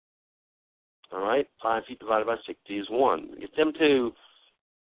 All right, 5 feet divided by 60 is 1. Get them to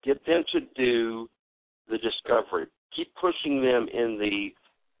do the discovery. Keep pushing them in the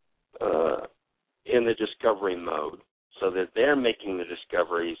discovery mode so that they're making the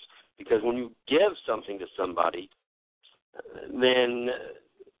discoveries. Because when you give something to somebody, then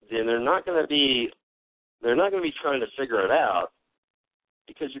they're not going to be trying to figure it out,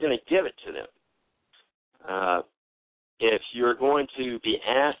 because you're going to give it to them. If you're going to be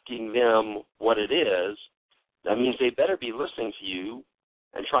asking them what it is, that means they better be listening to you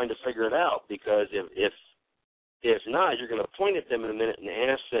and trying to figure it out, because if not, you're going to point at them in a minute and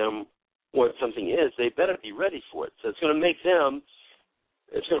ask them what something is. They better be ready for it. So it's going to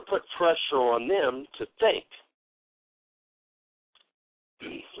put pressure on them to think.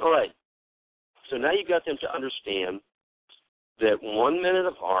 All right. So now you got them to understand that 1 minute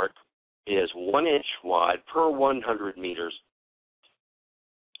of arc is 1 inch wide per 100 meters.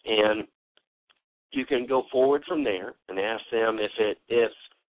 And you can go forward from there and ask them if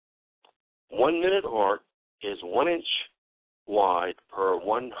 1 minute of arc is 1 inch wide per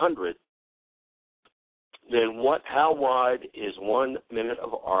 100, then how wide is 1 minute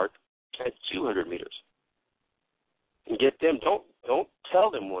of arc at 200 meters? And get them, don't tell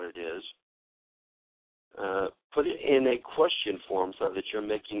them what it is. Put it in a question form so that you're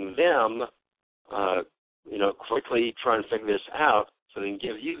making them, quickly try and figure this out so they can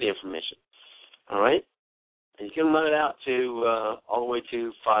give you the information. All right? And you can run it out to all the way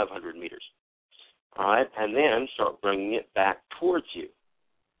to 500 meters. All right? And then start bringing it back towards you.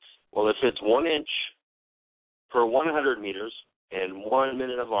 Well, if it's 1 inch per 100 meters and 1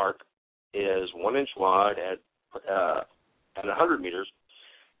 minute of arc is 1 inch wide at 100 meters,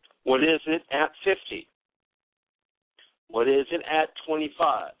 what is it at 50? What is it at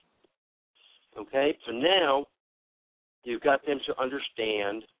 25? Okay, so now you've got them to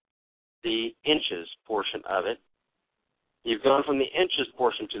understand the inches portion of it. You've gone from the inches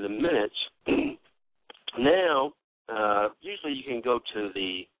portion to the minutes. Now usually you can go to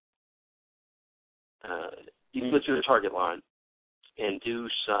the target line and do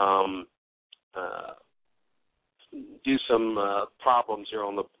some problems here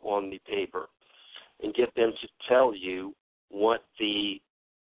on the paper, and get them to tell you what the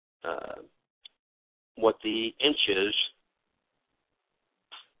inches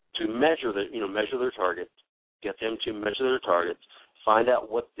to measure their target. Get them to measure their target. Find out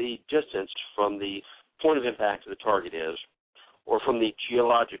what the distance from the point of impact to the target is, or from the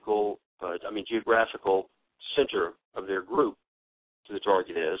geographical center of their group to the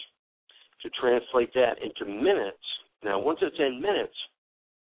target is, to translate that into minutes. Now, once it's in minutes,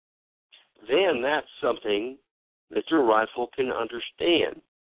 then that's something that your rifle can understand,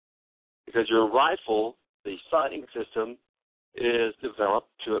 because your rifle, the sighting system, is developed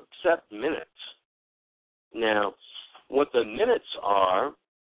to accept minutes. Now, what the minutes are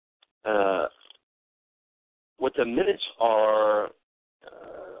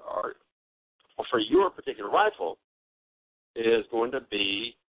for your particular rifle is going to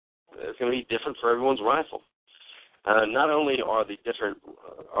be different for everyone's rifle. Not only are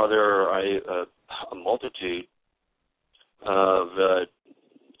there a multitude of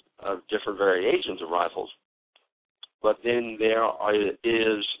different variations of rifles, but then there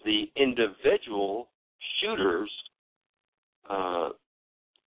is the individual shooters.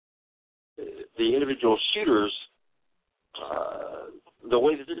 The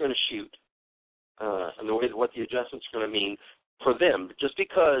way that they're going to shoot, and the way that what the adjustments are going to mean for them. Just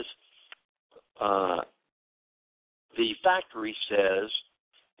because the factory says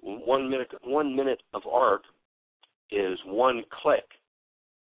 1 minute of arc is 1 click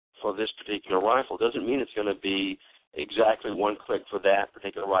for this particular rifle, doesn't mean it's going to be exactly 1 click for that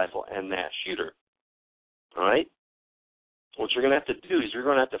particular rifle and that shooter. All right? What you're going to have to do is you're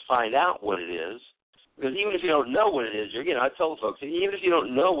going to have to find out what it is, because even if you don't know what it is, I tell the folks, even if you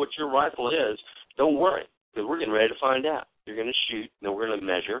don't know what your rifle is, don't worry, because we're getting ready to find out. You're going to shoot, and we're going to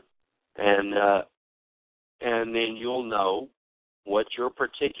measure, and then you'll know what your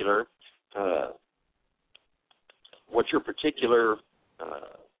particular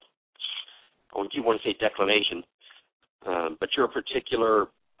I keep wanting to say declination, but your particular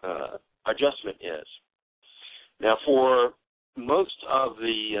adjustment is. Now, for most of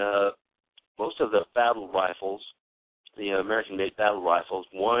the battle rifles, the American-made battle rifles,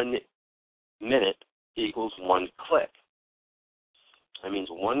 1 minute equals 1 click. That means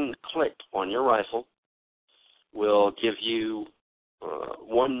 1 click on your rifle will give you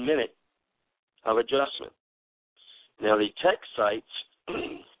 1 minute of adjustment. Now, the tech sites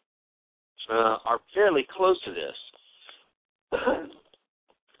are fairly close to this,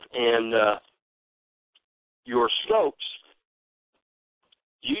 and your scopes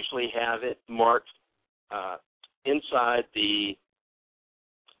usually have it marked inside the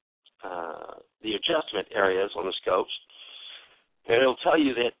adjustment areas on the scopes, and it'll tell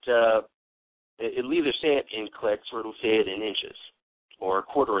you that it'll either say it in clicks or it'll say it in inches, or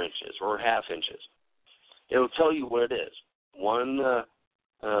quarter inches, or half inches. It'll tell you what it is. One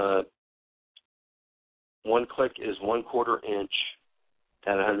click is 1/4 inch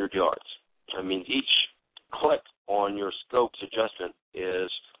at 100 yards. That means each click on your scope's adjustment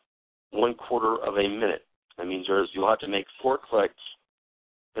is 1/4 of a minute. That means you'll have to make 4 clicks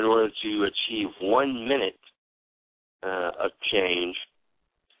in order to achieve 1 minute of change,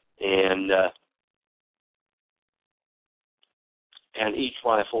 and each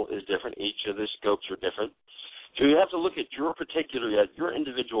rifle is different. Each of the scopes are different. So you have to look at your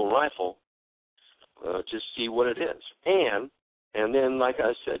individual rifle to see what it is, and then, like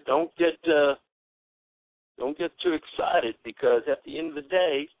I said, don't get too excited, because at the end of the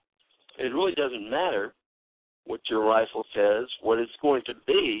day, it really doesn't matter what your rifle says. What it's going to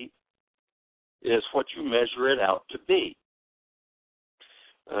be is what you measure it out to be.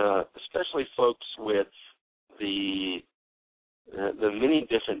 Especially folks with the many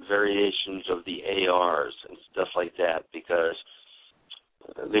different variations of the ARs and stuff like that, because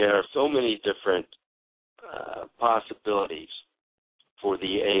there are so many different possibilities for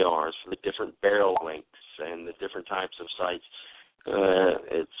the ARs, for the different barrel lengths and the different types of sights.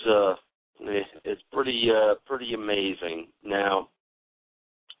 It's pretty amazing. Now,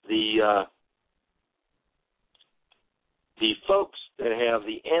 the folks that have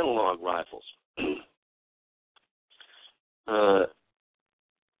the analog rifles,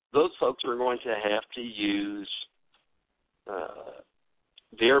 those folks are going to have to use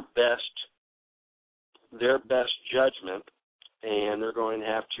their best judgment, and they're going to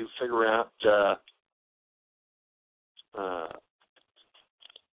have to figure out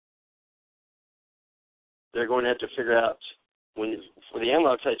they're going to have to figure out, for the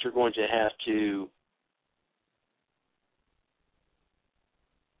analog sights, you're going to have to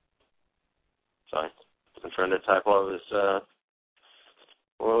sorry, I'm trying to type all of this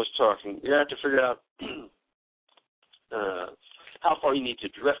while I was talking. You have to figure out how far you need to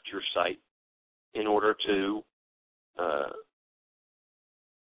drift your sight in order to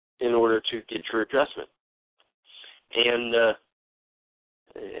get your adjustment. And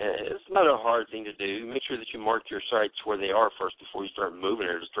it's not a hard thing to do. Make sure that you mark your sights where they are first before you start moving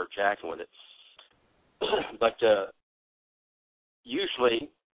it or start jacking with it. But usually,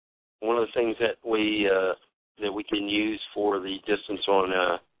 one of the things that we can use for the distance on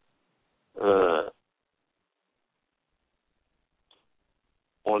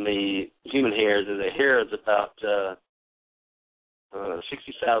the human hairs is a hair is about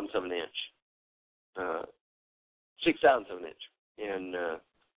 60 thousandths of an inch, 6 thousandths of an inch in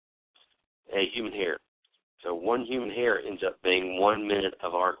a human hair. So one human hair ends up being 1 minute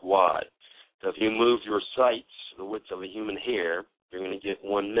of arc wide. So if you move your sights the width of a human hair, you're going to get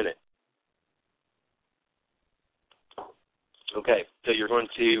 1 minute. Okay, so you're going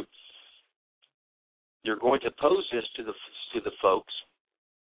to pose this to the folks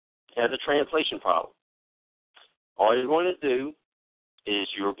as a translation problem. All you're going to do is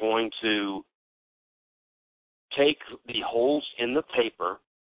you're going to take the holes in the paper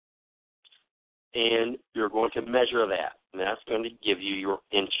and you're going to measure that, and that's going to give you your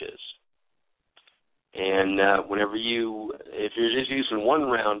inches. And if you're just using one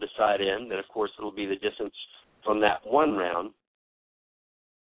round to sight in, then of course it'll be the distance from that one round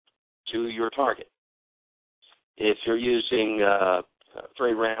to your target. If you're using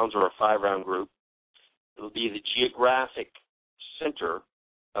 3 rounds or a 5-round group, it'll be the geographic center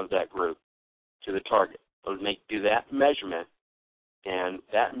of that group to the target. It'll do that measurement, and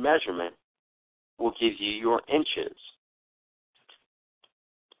that measurement will give you your inches.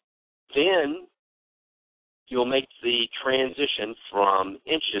 Then you'll make the transition from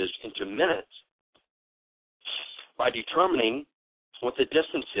inches into minutes by determining what the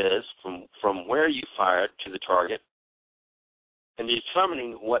distance is from where you fired to the target and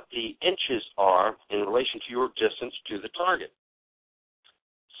determining what the inches are in relation to your distance to the target.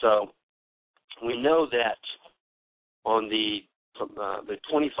 So we know that on the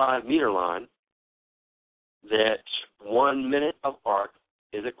 25-meter line that 1 minute of arc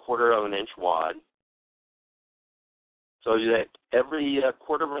is 1/4 of an inch wide. So that every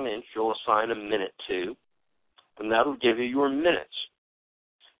 1/4 of an inch you'll assign a minute to, and that'll give you your minutes.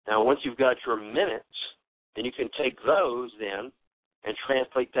 Now, once you've got your minutes, then you can take those then and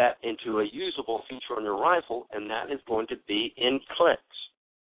translate that into a usable feature on your rifle, and that is going to be in clicks.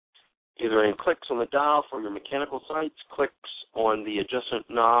 Either in clicks on the dial for your mechanical sights, clicks on the adjustment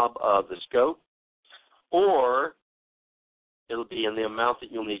knob of the scope, or it'll be in the amount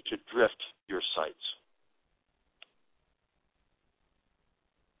that you'll need to drift your sights.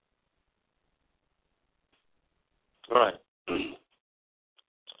 All right.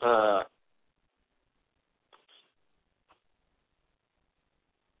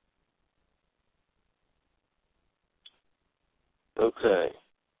 Okay.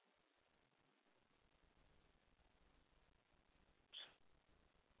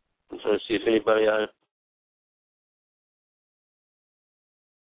 I'm trying to see if anybody I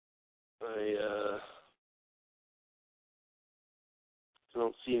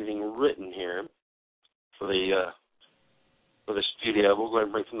don't see anything written here for the studio. We'll go ahead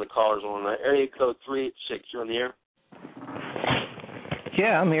and bring some of the callers on. Area code 386, you're on the air.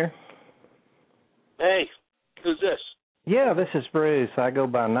 Yeah, I'm here. Hey, who's this? Yeah, this is Bruce. I go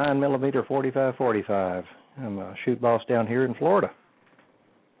by 9mm 45-45. I'm a shoot boss down here in Florida.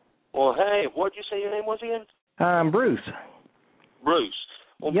 Well, hey, what did you say your name was again? I'm Bruce. Bruce.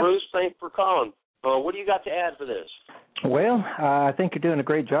 Well, yep. Bruce, thanks for calling. What do you got to add for this? Well, I think you're doing a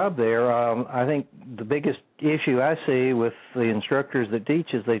great job there. I think the biggest issue I see with the instructors that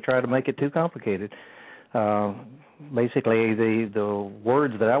teach is they try to make it too complicated. Basically, the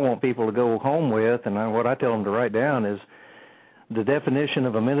words that I want people to go home with, and what I tell them to write down is the definition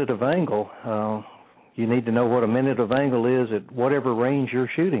of a minute of angle. You need to know what a minute of angle is at whatever range you're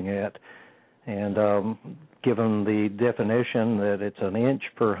shooting at, and give them the definition that it's an inch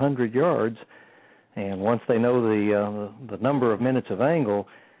per 100 yards. And once they know the number of minutes of angle,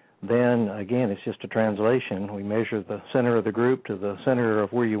 then, again, it's just a translation. We measure the center of the group to the center of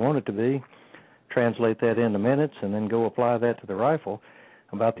where you want it to be, translate that into minutes, and then go apply that to the rifle.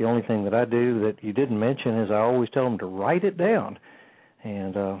 About the only thing that I do that you didn't mention is I always tell them to write it down.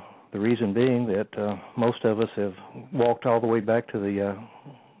 And the reason being that most of us have walked all the way back to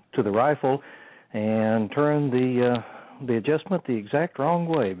the rifle and turn the adjustment the exact wrong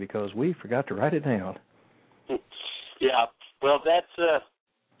way because we forgot to write it down. Yeah, well,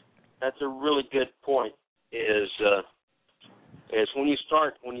 that's a really good point. Is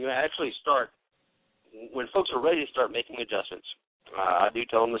when folks are ready to start making adjustments, I do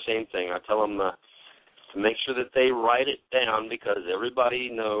tell them the same thing. I tell them to make sure that they write it down because everybody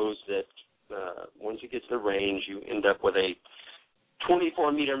knows that once you get to the range, you end up with a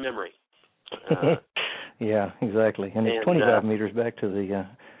 24-meter memory. Yeah, exactly, and it's 25 meters back to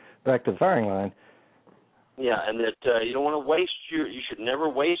the firing line. Yeah, and that you don't want to waste you should never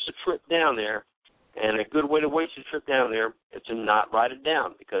waste a trip down there. And a good way to waste a trip down there is to not write it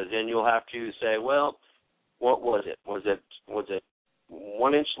down because then you'll have to say, well, what was it? Was it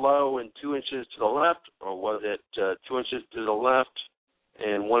 1 inch low and 2 inches to the left, or was it 2 inches to the left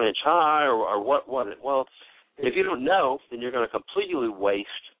and 1 inch high, or what was it? Well, if you don't know, then you're going to completely waste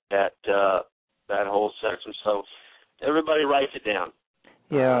that whole section. So everybody writes it down.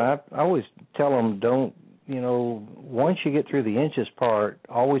 Yeah, I always tell them once you get through the inches part,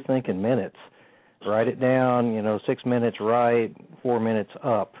 always think in minutes. Write it down, 6 minutes right, 4 minutes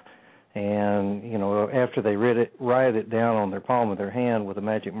up. And, after they write it down on their palm of their hand with a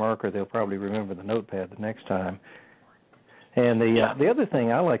magic marker, they'll probably remember the notepad the next time. And the other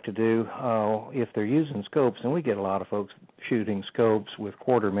thing I like to do, if they're using scopes, and we get a lot of folks shooting scopes with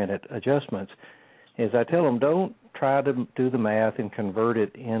quarter-minute adjustments, is I tell them don't try to do the math and convert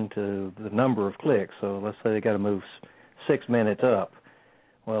it into the number of clicks. So let's say they got to move 6 minutes up.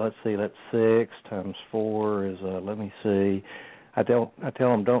 Well, let's see. That's 6 times 4 is. Let me see. I tell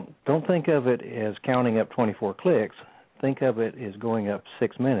them don't think of it as counting up 24 clicks. Think of it as going up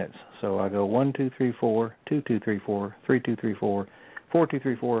 6 minutes. So I go 1, 2, 3, 4, 2, 2, 3, 4, 3, 2, 3, 4, 4, 2,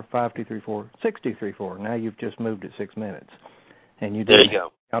 3, 4, 5, 2, 3, 4, 6, 2, 3, 4. Now you've just moved it 6 minutes, and you didn't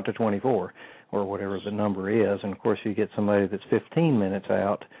count to 24 or whatever the number is. And of course, you get somebody that's 15 minutes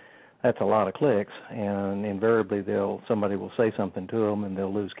out. That's a lot of clicks, and invariably somebody will say something to them, and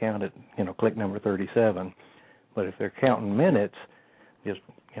they'll lose count at click number 37. But if they're counting minutes, just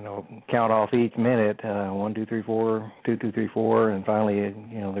count off each minute 1, 2, 3, 4, 2, 2, 3, 4, and finally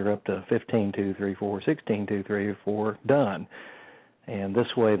they're up to 15, 2, 3, 4, 16, 2, 3, 4, done. And this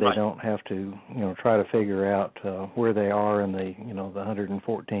way they don't have to try to figure out where they are in the the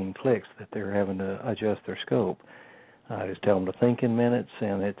 114 clicks that they're having to adjust their scope. I just tell them to think in minutes,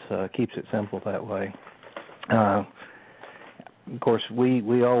 and it keeps it simple that way. Of course,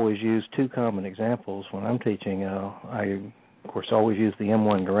 we always use two common examples when I'm teaching. I, of course, always use the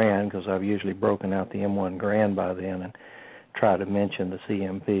M1 Garand because I've usually broken out the M1 Garand by then and try to mention the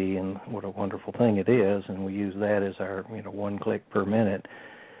CMP and what a wonderful thing it is, and we use that as our 1 click per minute.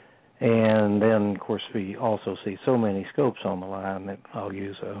 And then, of course, we also see so many scopes on the line that I'll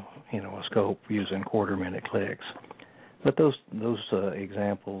use a scope using quarter-minute clicks. But those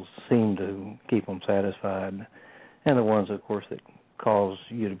examples seem to keep them satisfied. And the ones, of course, that cause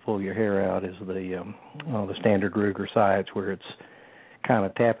you to pull your hair out is the standard Ruger sights where it's kind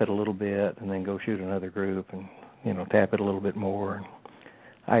of tap it a little bit and then go shoot another group and, tap it a little bit more.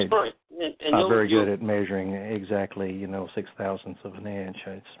 I'm very good at measuring exactly, 0.006 of an inch.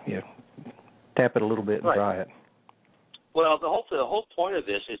 It's, tap it a little bit and try it. Well, the whole point of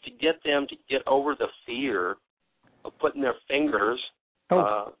this is to get them to get over the fear of putting their fingers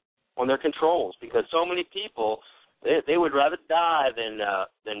on their controls, because so many people they would rather die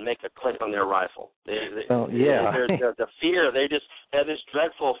than make a click on their rifle. The fear, they just have this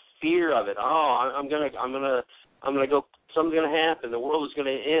dreadful fear of it. Oh, I'm gonna go. Something's gonna happen. The world is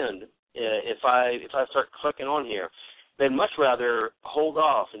gonna end if I start clicking on here. They'd much rather hold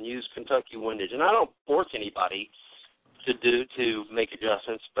off and use Kentucky windage. And I don't force anybody to make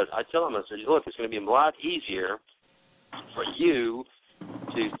adjustments, but I tell them, I say, look, it's going to be a lot easier for you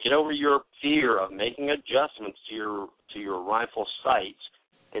to get over your fear of making adjustments to your rifle sights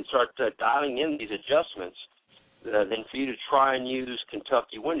and start dialing in these adjustments than for you to try and use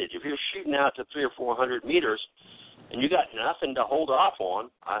Kentucky windage. If you're shooting out to 300 or 400 meters and you got nothing to hold off on,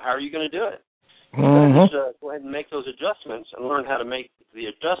 how are you going to do it? Mm-hmm. Just go ahead and make those adjustments and learn how to make the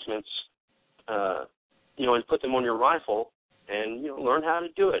adjustments, and put them on your rifle and learn how to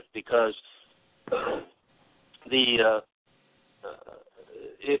do it, because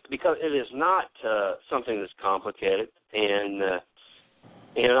because it is not something that's complicated, and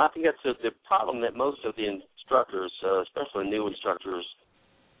I think that's the problem that most of the instructors, especially new instructors,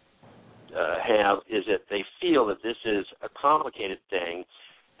 have, is that they feel that this is a complicated thing,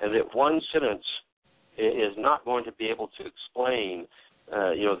 and that one sentence is not going to be able to explain,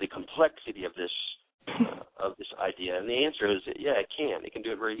 the complexity of this idea. And the answer is that, yeah, it can. It can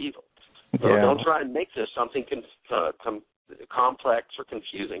do it very So don't try and make this something complex or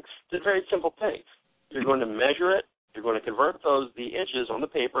confusing. It's a very simple thing. You're going to measure it. You're going to convert the inches on the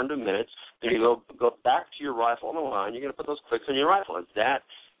paper into minutes. Then you go back to your rifle on the line. You're going to put those clicks on your rifle. It's that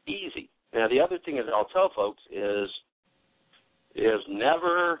easy. Now, the other thing that I'll tell folks is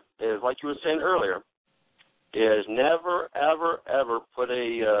never, like you were saying earlier, is never, ever, ever put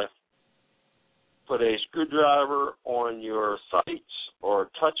a screwdriver on your sights or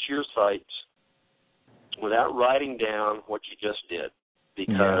touch your sights without writing down what you just did,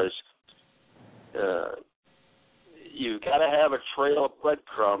 because you've got to have a trail of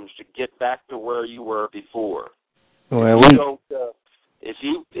breadcrumbs to get back to where you were before. Well, if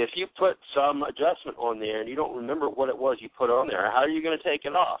you put some adjustment on there and you don't remember what it was you put on there, how are you going to take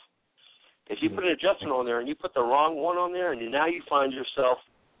it off? If you put an adjustment on there and you put the wrong one on there, and now you find yourself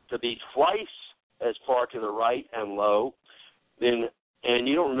to be twice as far to the right and low, and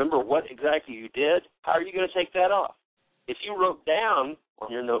you don't remember what exactly you did, how are you going to take that off? If you wrote down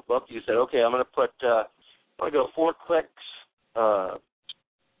on your notebook, you said, okay, I'm going to go 4 clicks down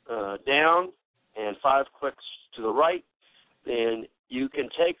and 5 clicks to the right, then you can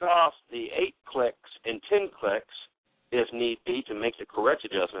take off the 8 clicks and 10 clicks if need be to make the correct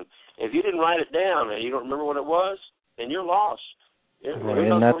adjustment. If you didn't write it down and you don't remember what it was, then you're lost. You're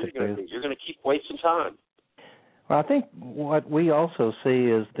going to keep wasting time. Well, I think what we also see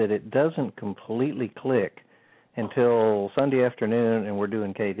is that it doesn't completely click until Sunday afternoon and we're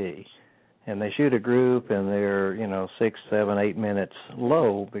doing KD. And they shoot a group and they're, 6, 7, 8 minutes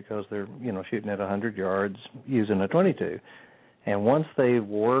low because they're, shooting at 100 yards using a .22. And once they've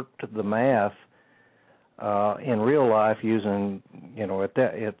worked the math in real life using, at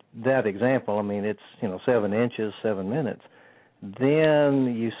that example, I mean, it's, 7 inches, 7 minutes,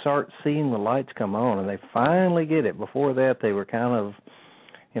 then you start seeing the lights come on and they finally get it. Before that, they were kind of,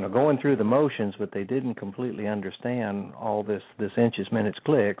 going through the motions, but they didn't completely understand all this inches, minutes,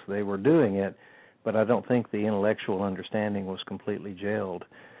 clicks. They were doing it, but I don't think the intellectual understanding was completely gelled.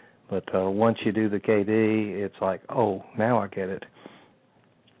 But once you do the KD, it's like, oh, now I get it.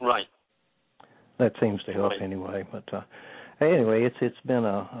 Right. That seems to help anyway. But anyway, it's been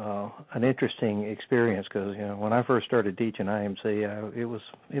an interesting experience because when I first started teaching IMC, it was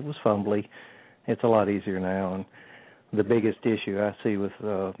fumbly. It's a lot easier now, and the biggest issue I see with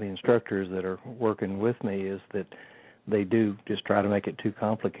the instructors that are working with me is that they do just try to make it too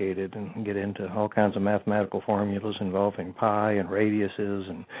complicated and get into all kinds of mathematical formulas involving pi and radiuses,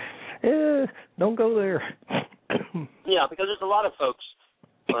 and don't go there. Yeah, because there's a lot of folks.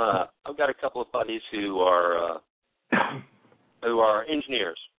 I've got a couple of buddies who are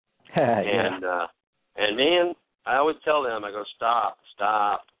engineers, and man, I always tell them, I go, stop,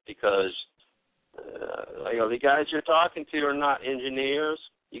 because the guys you're talking to are not engineers.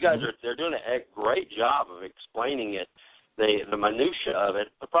 You guys they're doing a great job of explaining it, the minutia of it.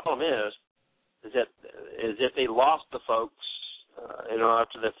 The problem is that they lost the folks,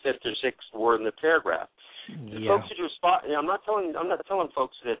 after the 5th or 6th word in the paragraph. The folks that you spot, I'm not telling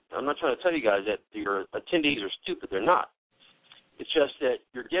folks that, I'm not trying to tell you guys that your attendees are stupid. They're not. It's just that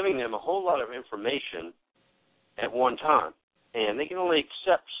you're giving them a whole lot of information at one time, and they can only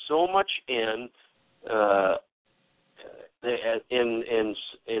accept so much in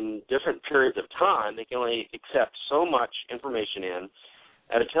different periods of time. They can only accept so much information in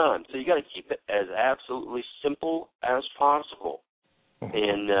at a time. So you got to keep it as absolutely simple as possible,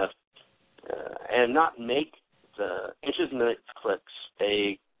 and not make the inches, minutes, clicks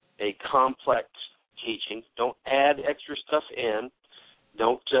a complex teaching. Don't add extra stuff in.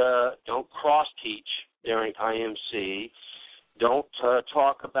 Don't cross teach during IMC. Don't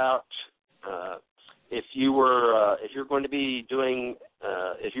talk about if you're going to be doing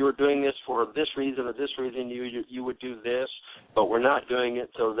if you were doing this for this reason or this reason, you would do this, but we're not doing it,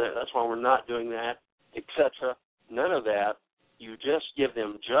 so that's why we're not doing that, etc. None of that. You just give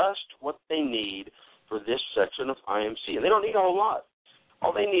them just what they need for this section of IMC, and they don't need a whole lot.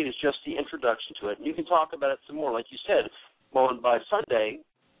 All they need is just the introduction to it, and you can talk about it some more. Like you said, by Sunday,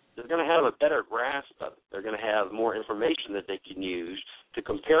 they're going to have a better grasp of it. They're going to have more information that they can use to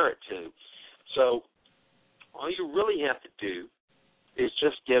compare it to. So all you really have to do is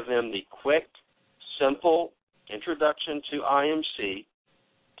just give them the quick, simple introduction to IMC,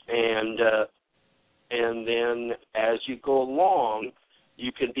 and then as you go along,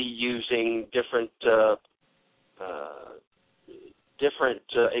 you can be using different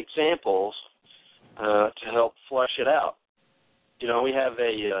examples to help flesh it out. We have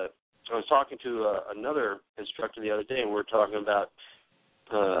I was talking to another instructor the other day, and we were talking about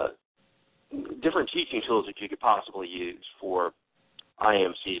different teaching tools that you could possibly use for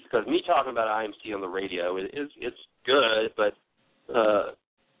IMC, because me talking about IMC on the radio it's good, but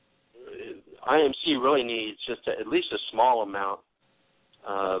IMC really needs just at least a small amount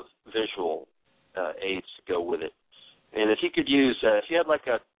of visual aids to go with it. And if you could use, if you had like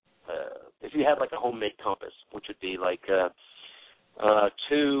a homemade compass, which would be like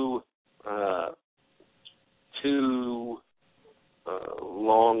two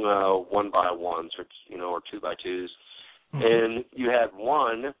long 1x1s, or 2x2s, and you had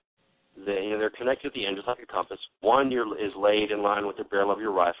one. They're connected at the end, just like a compass. One is laid in line with the barrel of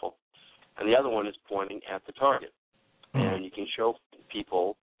your rifle, and the other one is pointing at the target. And you can show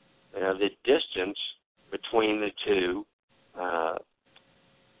people the distance between the two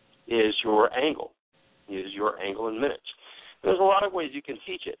is your angle in minutes. There's a lot of ways you can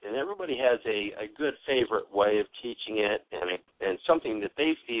teach it, and everybody has a good favorite way of teaching it, and something that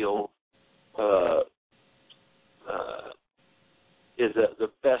they feel is the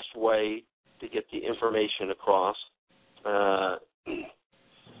best way to get the information across.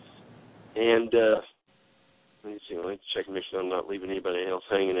 Let me see. Let me check and make sure I'm not leaving anybody else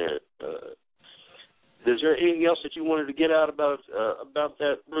hanging there. Is there anything else that you wanted to get out about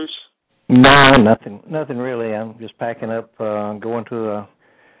that, Bruce? No, nothing really. I'm just packing up, going to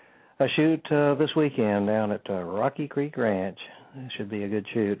a shoot this weekend down at Rocky Creek Ranch. It should be a good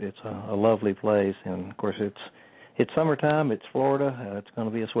shoot. It's a lovely place, and of course it's summertime. It's Florida. It's going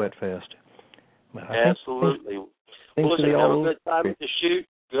to be a sweat fest. Absolutely. Well, listen, have a good time at the shoot.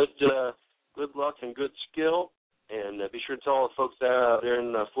 Good luck and good skill, and be sure to tell all the folks out there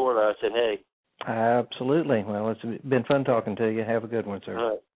in Florida I said hey. Absolutely. Well, it's been fun talking to you. Have a good one, sir. All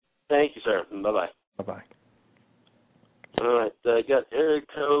right. Thank you, sir. Bye-bye. Bye-bye. All right. I got area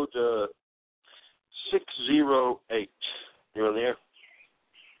code 608. You on the air?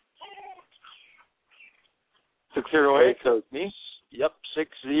 608 code. Me? Yep,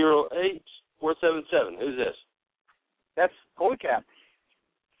 608 477. Who's this? That's Coley Cap.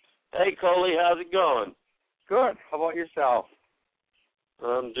 Hey, Coley, how's it going? Good. How about yourself?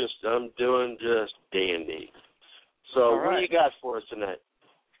 I'm doing just dandy. So what do you got for us tonight?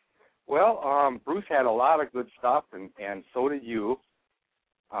 Well, Bruce had a lot of good stuff, and so did you.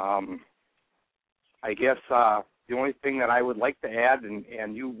 I guess the only thing that I would like to add,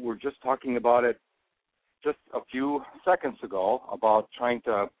 and you were just talking about it just a few seconds ago, about trying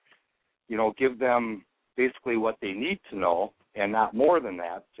to, give them basically what they need to know, and not more than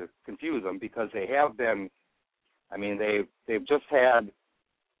that, to confuse them, because they have been, they've just had,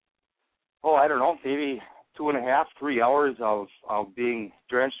 I don't know, maybe 2.5, 3 hours of being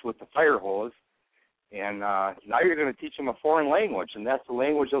drenched with the fire hose, and now you're going to teach them a foreign language, and that's the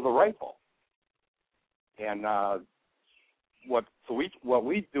language of the rifle. And what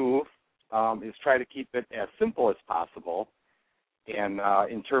we do is try to keep it as simple as possible, and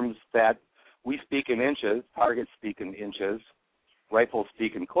in terms that we speak in inches, targets speak in inches, rifles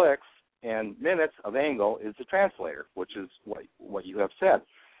speak in clicks, and minutes of angle is the translator, which is what you have said.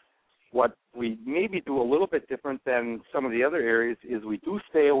 What we maybe do a little bit different than some of the other areas is we do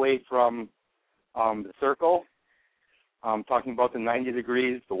stay away from the circle, talking about the 90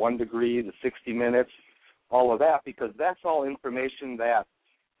 degrees, the 1 degree, the 60 minutes, all of that, because that's all information that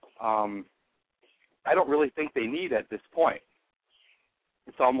I don't really think they need at this point.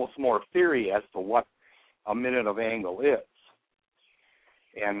 It's almost more theory as to what a minute of angle is.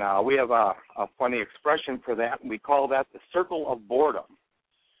 And we have a funny expression for that, and we call that the circle of boredom.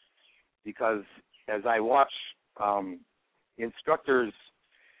 Because as I watch instructors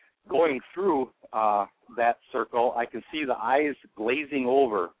going through that circle, I can see the eyes glazing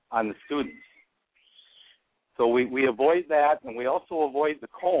over on the students. So we avoid that, and we also avoid the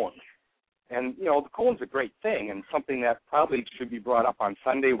cone. And, the cone's a great thing and something that probably should be brought up on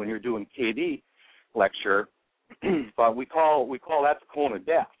Sunday when you're doing KD lecture. But we call that the cone of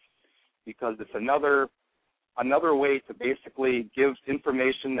death, because it's another way to basically give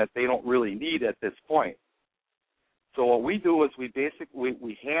information that they don't really need at this point. So what we do is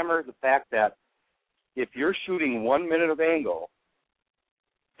we hammer the fact that if you're shooting 1 minute of angle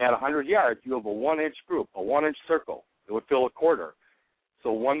at 100 yards, you have a 1-inch group, a 1-inch circle. It would fill a quarter.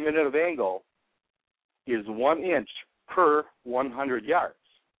 So 1 minute of angle is 1 inch per 100 yards.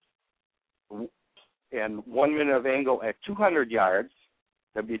 And 1 minute of angle at 200 yards,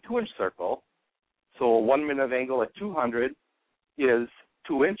 that'd be a 2-inch circle. So 1 minute of angle at 200 is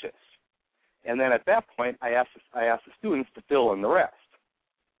 2 inches. And then at that point, I ask the students to fill in the rest.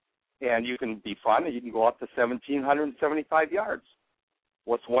 And you can be fun, and you can go up to 1,775 yards.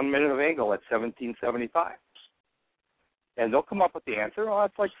 What's 1 minute of angle at 1,775? And they'll come up with the answer. Oh,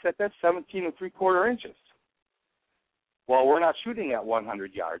 it's like that's 17 3/4 inches. Well, we're not shooting at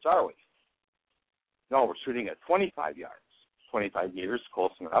 100 yards, are we? No, we're shooting at 25 yards. 25 meters,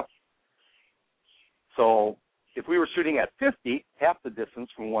 close enough. So if we were shooting at 50, half the distance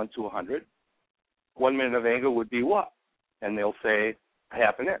from 1 to 100, 1 minute of angle would be what? And they'll say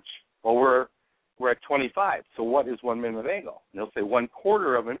half an inch. Well, we're at 25, so what is 1 minute of angle? And they'll say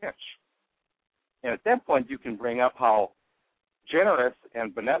 1/4 of an inch. And at that point, you can bring up how generous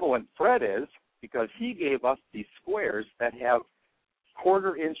and benevolent Fred is, because he gave us these squares that have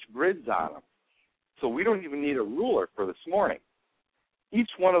 1/4-inch grids on them. So we don't even need a ruler for this morning. Each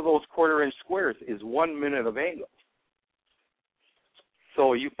one of those 1/4-inch squares is 1 minute of angle.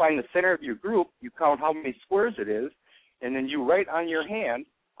 So you find the center of your group, you count how many squares it is, and then you write on your hand,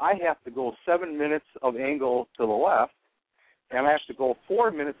 I have to go 7 minutes of angle to the left, and I have to go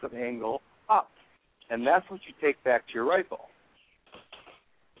 4 minutes of angle up. And that's what you take back to your rifle.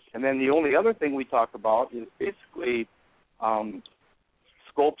 And then the only other thing we talk about is basically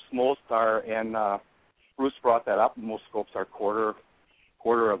scopes. Most are, and Bruce brought that up, most scopes are quarter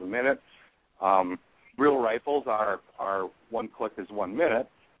of a minute. Real rifles are 1 click is 1 minute.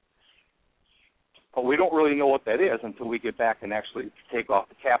 But we don't really know what that is until we get back and actually take off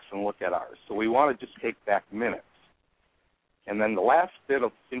the caps and look at ours. So we want to just take back minutes. And then the last bit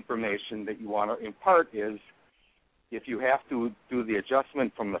of information that you want to impart is if you have to do the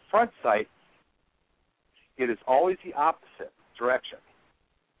adjustment from the front sight, it is always the opposite direction.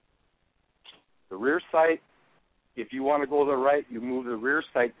 The rear sight, if you want to go to the right, you move the rear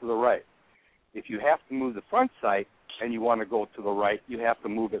sight to the right. If you have to move the front sight and you want to go to the right, you have to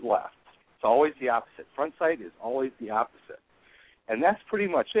move it left. It's always the opposite. Front sight is always the opposite. And that's pretty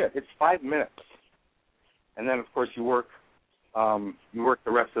much it. It's 5 minutes. And then, of course, you work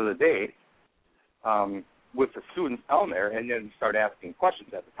the rest of the day with the students down there, and then start asking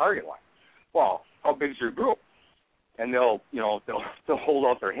questions at the target line. Well, how big is your group? And they'll hold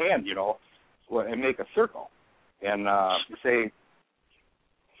out their hand, and make a circle, and say,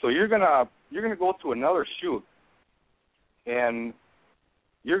 so you're gonna go to another shoot, and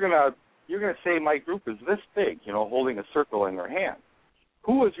you're gonna say my group is this big, holding a circle in their hand.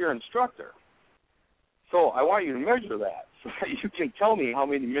 Who is your instructor? So I want you to measure that so that you can tell me how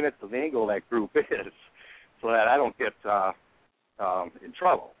many minutes of angle that group is, so that I don't get in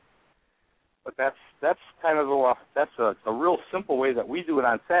trouble. But that's kind of a real simple way that we do it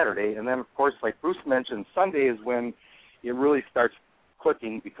on Saturday. And then, of course, like Bruce mentioned, Sunday is when it really starts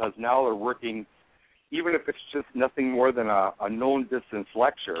clicking, because now they're working, even if it's just nothing more than a known distance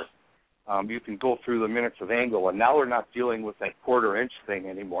lecture, you can go through the minutes of angle, and now they're not dealing with that 1/4-inch thing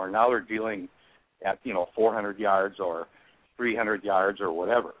anymore. Now they're dealing at 400 yards or 300 yards or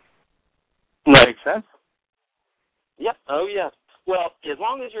whatever. Does that make sense? Yep. Oh, yeah. Well, as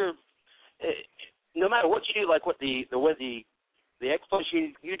long as you're, no matter what you do, like what the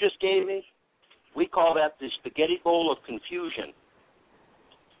explanation you just gave me, we call that the spaghetti bowl of confusion.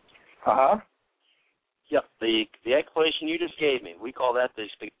 Uh-huh. Yep. The explanation you just gave me, we call that the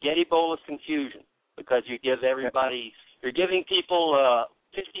spaghetti bowl of confusion, because you give everybody, you're giving people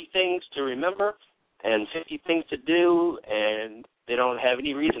 50 things to remember and 50 things to do, and they don't have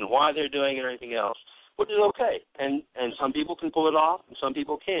any reason why they're doing it or anything else, which is okay. And some people can pull it off, and some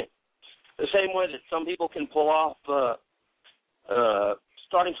people can't. The same way that some people can pull off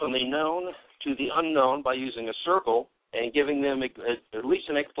starting from the known to the unknown by using a circle and giving them at least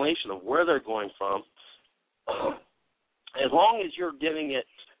an explanation of where they're going from. As long as you're giving it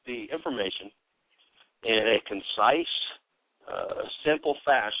the information in a concise, simple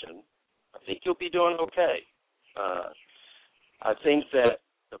fashion, I think you'll be doing okay. I think that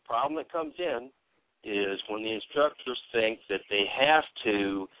the problem that comes in is when the instructors think that they have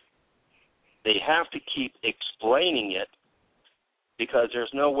to keep explaining it, because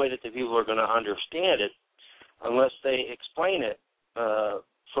there's no way that the people are going to understand it unless they explain it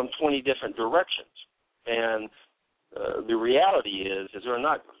from 20 different directions. And the reality is they're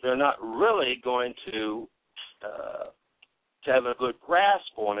not really going to have a good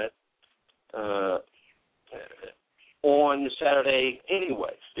grasp on it on Saturday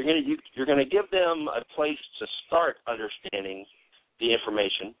anyway. You're going to give them a place to start understanding the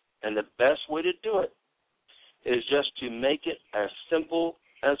information, and the best way to do it is just to make it as simple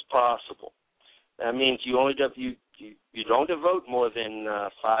as possible. That means you don't devote more than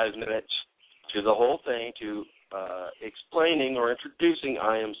 5 minutes to the whole thing, to explaining or introducing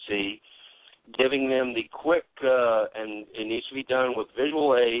IMC, giving them the quick, and it needs to be done with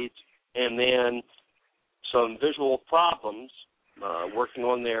visual aids, and then some visual problems, working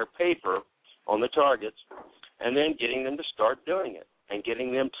on their paper, on the targets, and then getting them to start doing it, and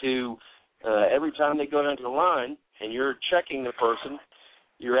getting them to, every time they go down to the line, and you're checking the person,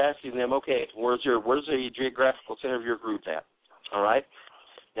 you're asking them, okay, where's the geographical center of your group at? All right?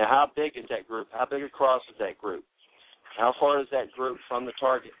 Now, how big is that group? How big across is that group? How far is that group from the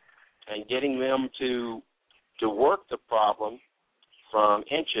target? And getting them to work the problem from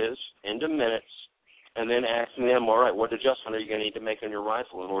inches into minutes, and then asking them, all right, what adjustment are you going to need to make on your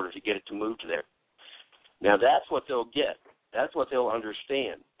rifle in order to get it to move to there? Now, that's what they'll get. That's what they'll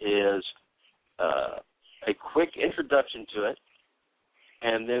understand is a quick introduction to it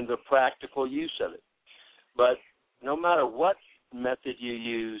and then the practical use of it. But no matter what method you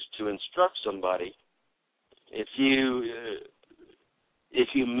use to instruct somebody, if you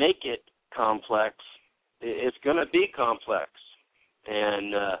make it complex, it's going to be complex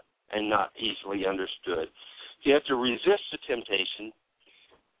and not easily understood. You have to resist the temptation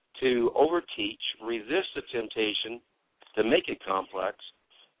to overteach, resist the temptation to make it complex.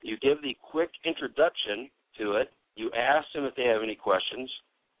 You give the quick introduction to it. You ask them if they have any questions,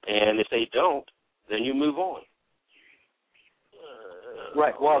 and if they don't, then you move on.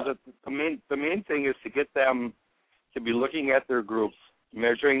 Right. Well, the main thing is to get them to be looking at their groups,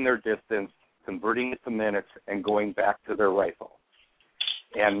 measuring their distance, converting it to minutes, and going back to their rifle.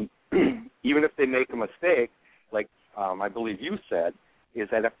 And even if they make a mistake, like I believe you said, is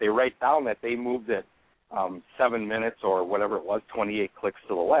that if they write down that they moved it 7 minutes or whatever it was, 28 clicks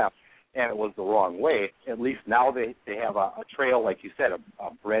to the left, and it was the wrong way, at least now they have a trail, like you said, a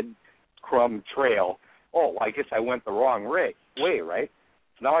breadcrumb trail. Oh, I guess I went the wrong way, right?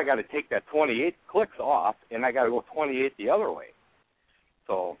 So now I got to take that 28 clicks off, and I got to go 28 the other way.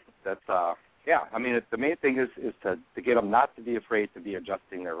 So that's, yeah, I mean, the main thing is to get them not to be afraid to be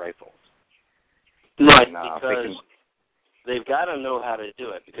adjusting their rifles. Right, and, because they've got to know how to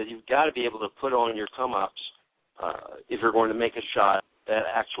do it, because you've got to be able to put on your come-ups if you're going to make a shot at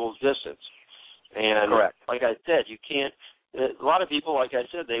actual distance. And correct. Like I said, you can't. A lot of people, like I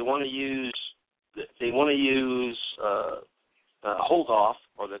said, they want to use hold off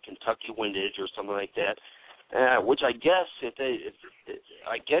or the Kentucky windage or something like that, which I guess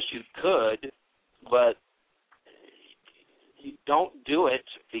I guess you could, but you don't do it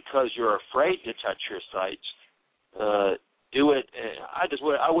because you're afraid to touch your sights. Do it.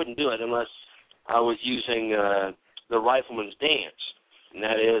 I wouldn't do it unless I was using the rifleman's dance, and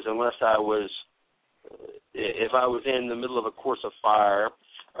that is unless I was, if I was in the middle of a course of fire,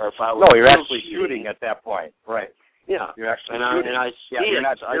 or if I was. No, you're actually shooting at that point, right? Yeah, you're actually shooting. I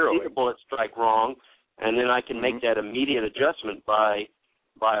see the bullet strike wrong, and then I can make that immediate adjustment by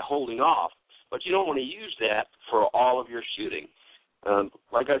holding off. But you don't want to use that for all of your shooting.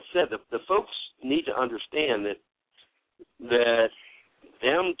 Like I said, the folks need to understand that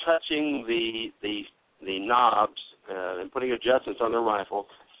them touching the knobs and putting adjustments on their rifle,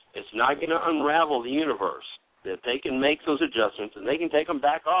 it's not going to unravel the universe. That they can make those adjustments and they can take them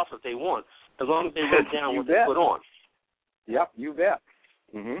back off if they want, as long as they write down what they put on. Yep, you bet.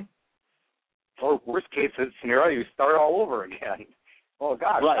 Or worst case scenario, you start all over again. Oh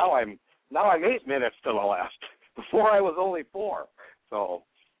gosh, right. Now I'm 8 minutes to the left. Before I was only 4. So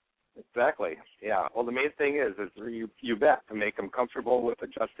exactly, yeah. Well, the main thing is you bet to make them comfortable with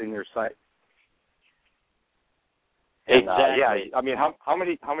adjusting their sight. And, exactly. Yeah, I mean, how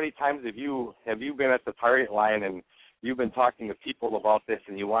many times have you been at the target line and you've been talking to people about this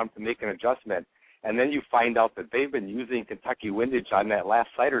and you want them to make an adjustment, and then you find out that they've been using Kentucky windage on that last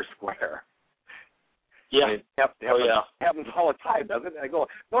sighter square. Yeah. I mean, it happens all the time, doesn't it? I go,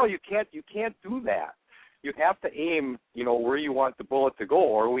 no, you can't do that. You have to aim, where you want the bullet to go,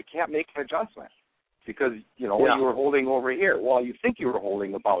 or we can't make an adjustment because you were holding over here. Well, you think you were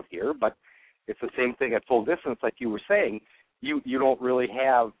holding about here, but it's the same thing at full distance, like you were saying. You don't really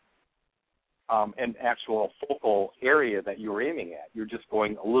have an actual focal area that you're aiming at. You're just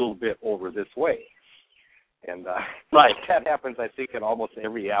going a little bit over this way. And right. That happens, I think, in almost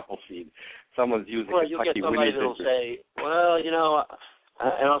every apple seed. Someone's using Kentucky windage. You'll get somebody that'll say, well,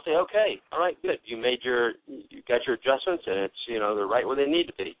 and I'll say, okay, all right, good. You got your adjustments, and it's, they're right where they need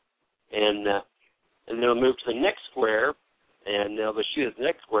to be. And they'll move to the next square, and they'll shoot at the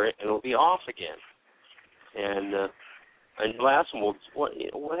next square, and it'll be off again. And you'll ask them, well,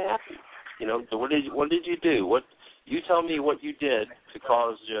 what happened? What did you do? You tell me what you did to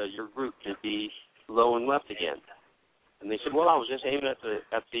cause your group to be low and left again. And they said, well, I was just aiming at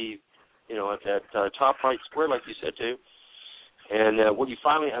that top right square, like you said too. And what you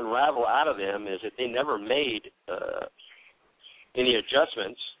finally unravel out of them is that they never made any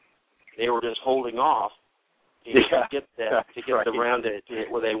adjustments. They were just holding off to get them around to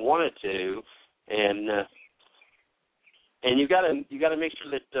where they wanted to. And And you got to make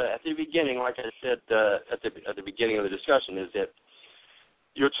sure that at the beginning, like I said at the beginning of the discussion, is that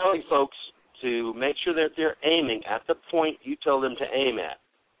you're telling folks to make sure that they're aiming at the point you tell them to aim at,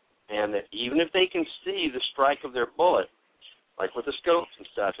 and that even if they can see the strike of their bullet, like with the scopes and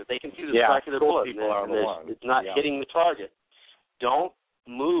stuff, if they can see the strike of their bullet and it's not hitting the target, don't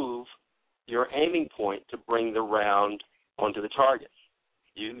move your aiming point to bring the round onto the target.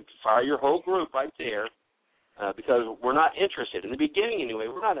 You fire your whole group right there, because we're not interested. In the beginning, anyway,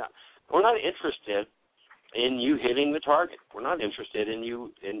 we're not interested in you hitting the target. We're not interested in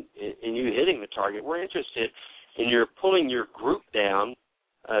you hitting the target. We're interested in your pulling your group down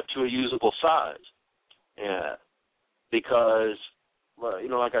to a usable size. Because, well,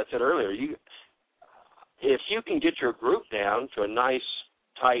 like I said earlier, if you can get your group down to a nice,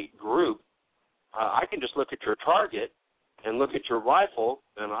 tight group, I can just look at your target and look at your rifle,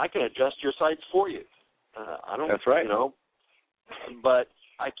 and I can adjust your sights for you. I don't. That's right. But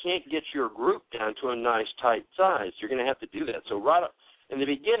I can't get your group down to a nice, tight size. You're going to have to do that. So right in the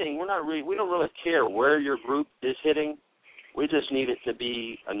beginning, we don't really care where your group is hitting. We just need it to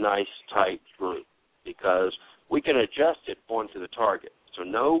be a nice, tight group, because we can adjust it onto the target. So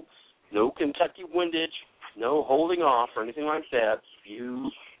no Kentucky windage, no holding off or anything like that.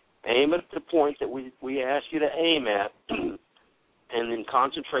 You aim at the point that we ask you to aim at, and then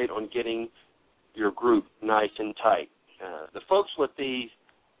concentrate on getting your group nice and tight. The folks with the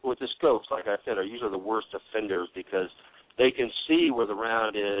scopes, like I said, are usually the worst offenders, because they can see where the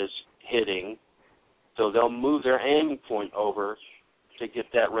round is hitting, so they'll move their aiming point over to get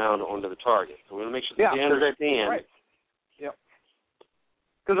that round onto the target. So we want to make sure that they understand. Right. Yep.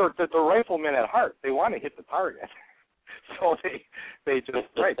 Because the riflemen at heart, they want to hit the target. So they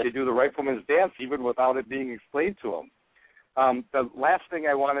do the rifleman's dance even without it being explained to them. The last thing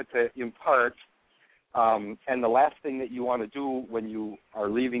I wanted to impart, and the last thing that you want to do when you are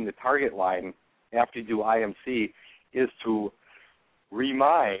leaving the target line after you do IMC, is to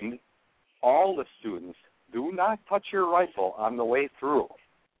remind all the students, do not touch your rifle on the way through.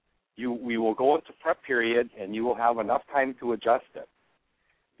 We will go into prep period, and you will have enough time to adjust it.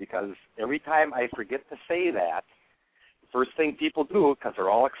 Because every time I forget to say that, the first thing people do, because they're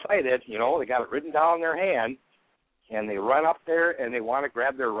all excited, they got it written down in their hand, and they run up there and they want to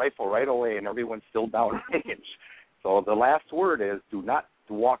grab their rifle right away, and everyone's still down range. So the last word is, do not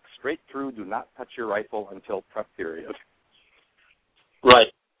walk straight through, do not touch your rifle until prep period. Right.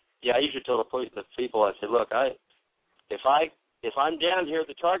 Yeah, I usually tell the people, I say, look, if I'm down here at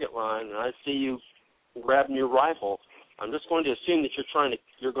the target line and I see you grabbing your rifle, I'm just going to assume that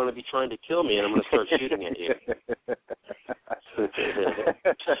you're going to be trying to kill me, and I'm going to start shooting at you.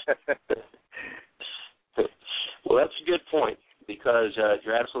 Well, that's a good point, because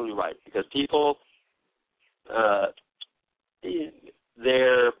you're absolutely right. Because people,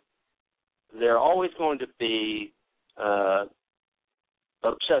 they're always going to be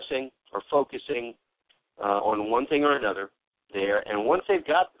obsessing or focusing on one thing or another there, and once they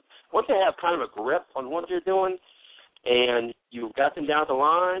have kind of a grip on what they're doing, and you've got them down the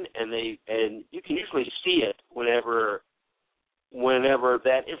line, and you can usually see it whenever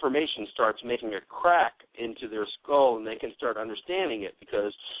that information starts making a crack into their skull, and they can start understanding it.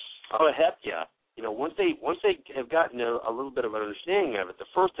 Because heck yeah, once they have gotten a little bit of an understanding of it, the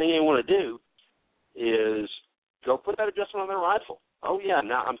first thing they want to do is go put that adjustment on their rifle. Oh yeah,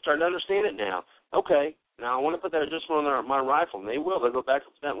 now I'm starting to understand it now. Okay, now I want to put that adjustment on my rifle, and they will. They'll go back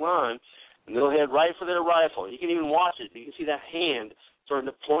up to that line, and they'll head right for their rifle. You can even watch it. You can see that hand starting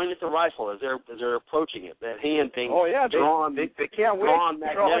to point at the rifle as they're approaching it. That hand being drawn. They can't wait. Drawn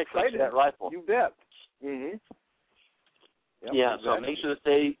magnetically to that rifle. You bet. Mm-hmm. Yep, yeah. exactly. So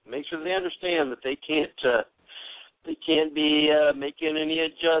make sure they understand that they can't be making any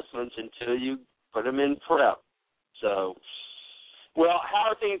adjustments until you put them in prep. So, well, how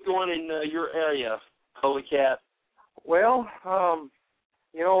are things going in your area, Holy Cat? Well,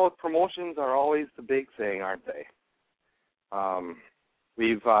 promotions are always the big thing, aren't they?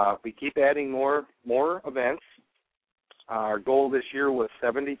 We keep adding more events. Our goal this year was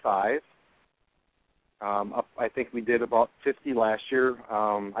 75. I think we did about 50 last year.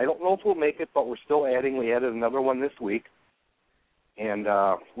 I don't know if we'll make it, but we're still adding. We added another one this week, and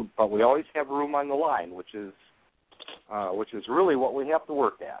but we always have room on the line, which is really what we have to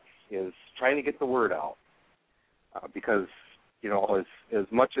work at, is trying to get the word out. Because as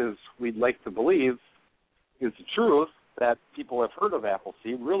much as we'd like to believe is the truth that people have heard of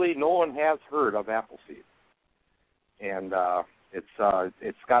Appleseed, really no one has heard of Appleseed. And it's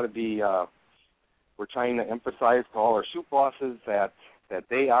got to be. We're trying to emphasize to all our shoot bosses that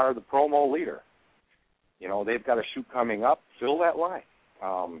they are the promo leader. they've got a shoot coming up, fill that line.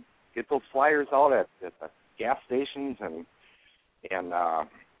 Get those flyers out at the gas stations and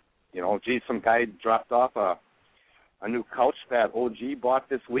some guy dropped off a new couch that OG bought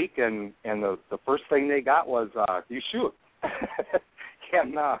this week, and the first thing they got was, you shoot.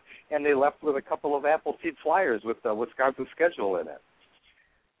 and they left with a couple of Appleseed flyers with the Wisconsin schedule in it.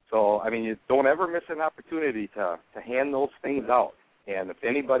 So, I mean, you don't ever miss an opportunity to hand those things out. And if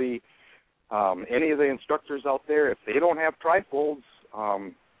anybody, any of the instructors out there, if they don't have trifolds,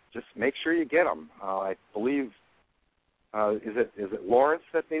 just make sure you get them. I believe, is it Lawrence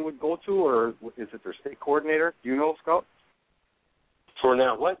that they would go to, or is it their state coordinator? Do you know, Scout? For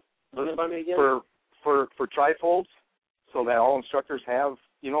now, what? Run it by me again. For trifolds, so that all instructors have,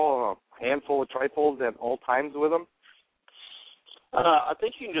 a handful of trifolds at all times with them. I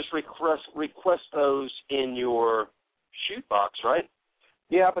think you can just request those in your shoot box, right?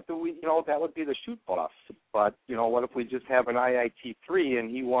 Yeah, but that would be the shoot box. But what if we just have an IIT3 and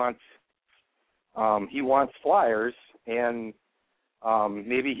he wants flyers, and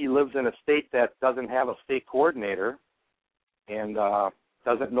maybe he lives in a state that doesn't have a state coordinator and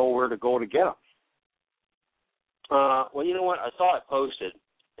doesn't know where to go to get them. Well, you know what? I saw it posted,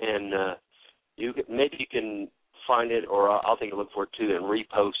 and maybe you can find it, or I'll take a look for it too and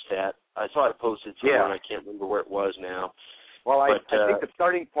repost that. I saw it posted somewhere, and I can't remember where it was now. Well, I think the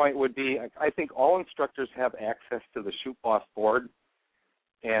starting point would be, I think all instructors have access to the shoot boss board,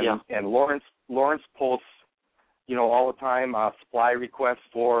 and Lawrence posts, all the time supply requests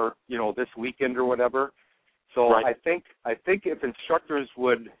for this weekend or whatever. So right. I think if instructors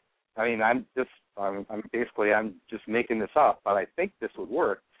would, I'm just making this up, but I think this would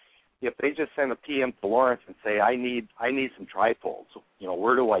work. If they just send a PM to Lawrence and say, I need some trifolds,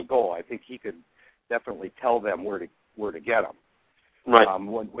 where do I go? I think he could definitely tell them where to get them. Right.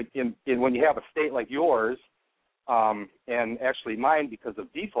 When you have a state like yours, and actually mine, because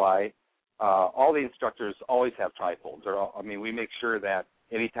of D-Fly, all the instructors always have trifolds. We make sure that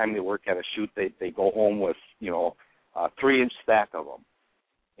anytime they work at a shoot, they go home with a 3-inch stack of them.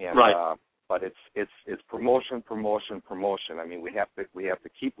 And, right. But it's promotion. I mean, we have to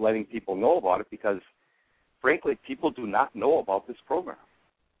keep letting people know about it, because, frankly, people do not know about this program.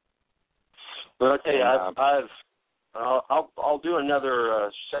 Well, okay, I'll do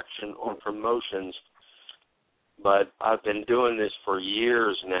another section on promotions, but I've been doing this for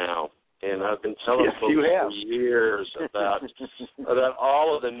years now, and I've been telling folks for years about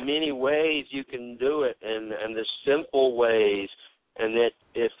all of the many ways you can do it, and the simple ways, and that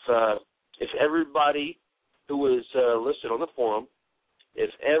if everybody who was listed on the forum, if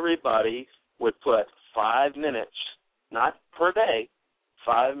everybody would put 5 minutes, not per day,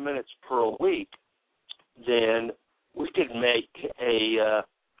 5 minutes per week, then we could make a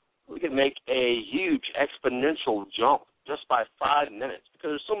huge exponential jump just by 5 minutes, because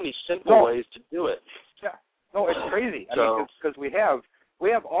there's so many simple ways to do it. Yeah, no, it's crazy. Because we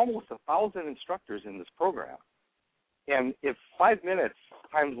have almost 1,000 instructors in this program, and if 5 minutes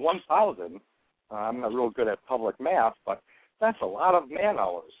times 1,000, I'm not real good at public math, but that's a lot of man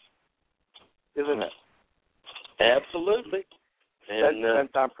hours, isn't it? Absolutely. And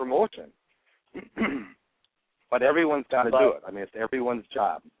spent on promotion. But everyone's got to do it. I mean, it's everyone's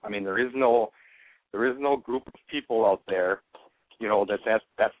job. I mean, there is no group of people out there,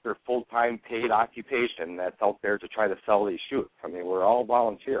 that's their full-time paid occupation that's out there to try to sell these shoots. I mean, we're all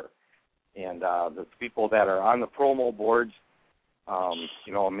volunteer. And the people that are on the promo boards,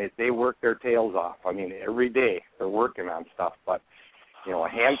 they work their tails off. I mean, every day they're working on stuff. But, a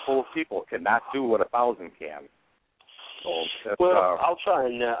handful of people cannot do what 1,000 can. So I'll try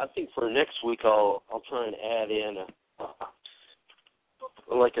and I think for next week I'll try and add in a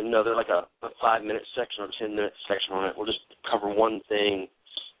 5-minute section or 10-minute section on it. We'll just cover one thing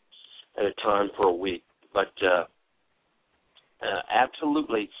at a time for a week. But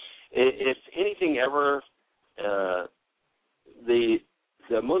absolutely, if anything ever, the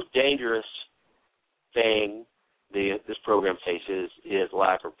most dangerous thing this program faces is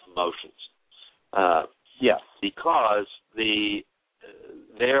lack of promotions. Yes, because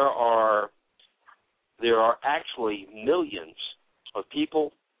there are actually millions of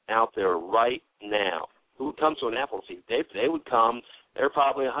people out there right now who would come to an Appleseed. They would come. There are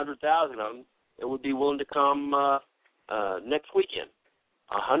probably 100,000 of them that would be willing to come next weekend.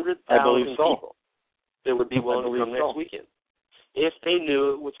 100,000 people that would be willing to come next weekend if they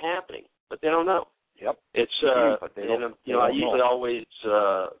knew it was happening, but they don't know. Yep. It's I usually always.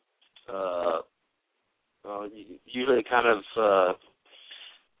 Usually kind of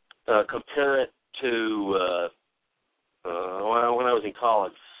compare it to when I was in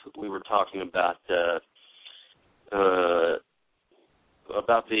college, we were talking about about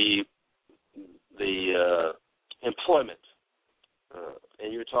the employment,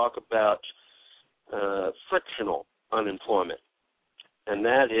 and you talk about frictional unemployment, and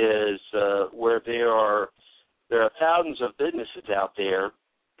that is where there are thousands of businesses out there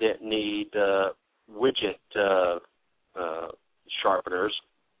that need widget sharpeners,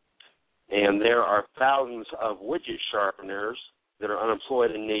 and there are thousands of widget sharpeners that are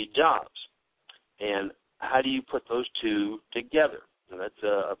unemployed and need jobs. And how do you put those two together? And that's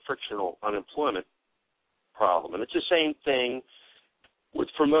a frictional unemployment problem. And it's the same thing with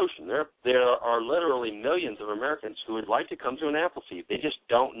promotion. There are literally millions of Americans who would like to come to an Apple feed. They just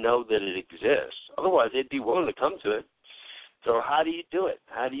don't know that it exists. Otherwise, they'd be willing to come to it. So how do you do it?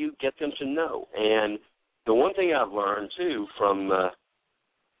 How do you get them to know? And the one thing I've learned, too, from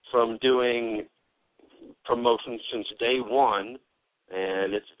doing promotions since day one,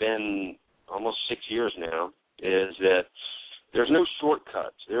 and it's been almost 6 years now, is that there's no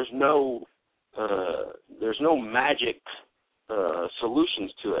shortcuts. There's no magic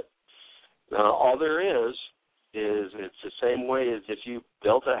solutions to it. All there is it's the same way as if you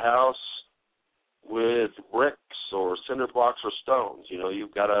built a house with bricks or cinder blocks or stones. You know,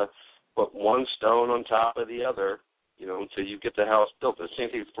 you've got to put one stone on top of the other, you know, until you get the house built. The same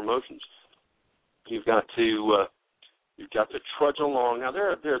thing with promotions. You've got to trudge along. Now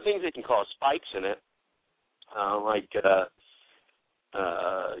there are things that can cause spikes in it, like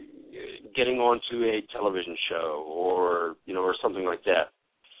getting onto a television show or something like that.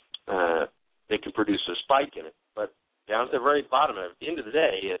 They can produce a spike in it, but down at the very bottom of it, at the end of the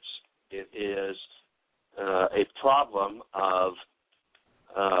day, it is a problem of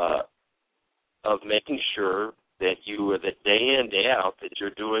making sure that day in, day out, that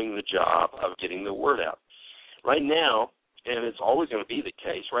you're doing the job of getting the word out. Right now, and it's always going to be the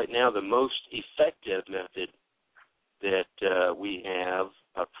case, right now the most effective method that we have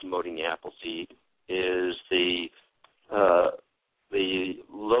of promoting Appleseed is the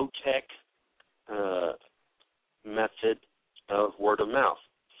low-tech method of word of mouth.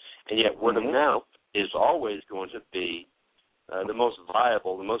 And yet word of mouth is always going to be the most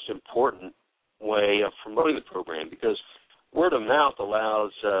viable, the most important way of promoting the program, because word of mouth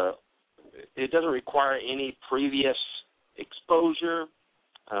allows, it doesn't require any previous exposure,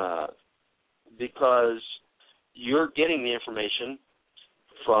 because you're getting the information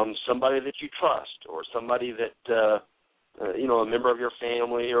from somebody that you trust, or somebody that, a member of your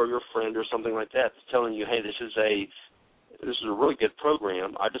family or your friend or something like that, that's telling you, hey, this is a really good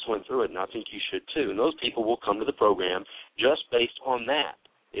program. I just went through it, and I think you should too. And those people will come to the program just based on that.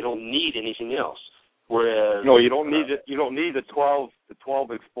 They don't need anything else. Whereas you don't need it. You don't need the 12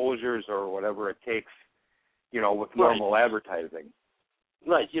 exposures or whatever it takes, with normal advertising.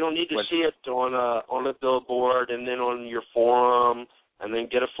 Right. You don't need to see it on a billboard and then on your forum and then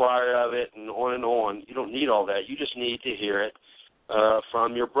get a flyer of it and on and on. You don't need all that. You just need to hear it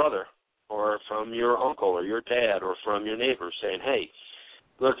from your brother or from your uncle or your dad or from your neighbor saying, hey,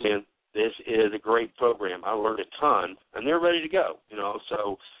 look, man, this is a great program. I learned a ton, and they're ready to go.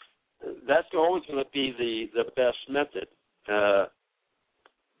 So that's always going to be the best method.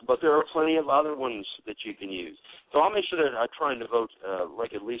 But there are plenty of other ones that you can use. So I'll make sure that I try and devote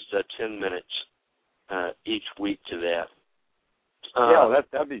at least 10 minutes each week to that.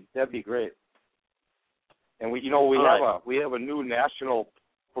 That'd be great. And we have a new national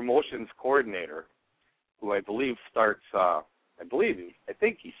promotions coordinator who I believe starts. I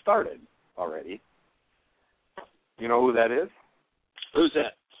think he started already. You know who that is? Who's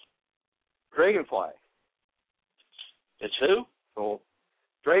that? Dragonfly. It's who? So,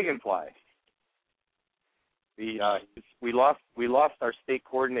 Dragonfly. We lost our state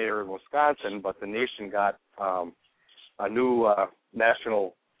coordinator in Wisconsin, but the nation got a new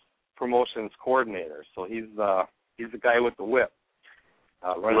national promotions coordinator. So he's the guy with the whip,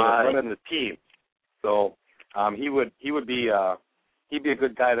 running the team. So he'd be a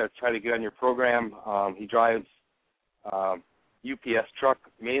good guy to try to get on your program. He drives UPS truck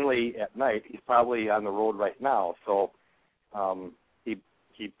mainly at night. He's probably on the road right now, so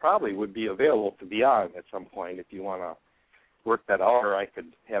he probably would be available to be on at some point if you want to work that out, or I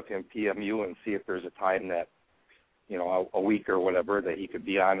could have him PM you and see if there's a time that, a week or whatever that he could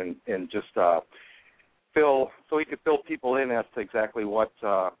be on and just fill people in as to exactly what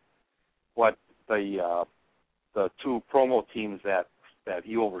the two promo teams that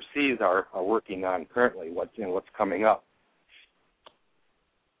he oversees are working on currently, what's coming up.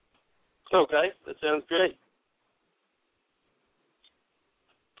 Okay, that sounds great.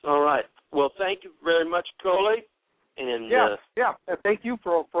 All right. Well, thank you very much, Coley. And yeah. Thank you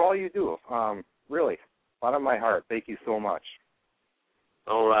for all you do. Really. bottom of my heart. Thank you so much.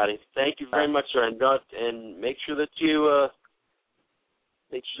 All righty. Thank you very much, sir. And make sure that you're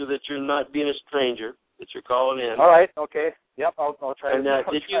not being a stranger, that you're calling in. All right. Okay. Yep. I'll try. And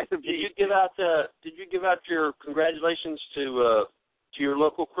did you give out your congratulations to your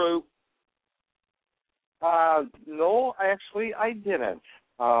local crew? No, actually, I didn't.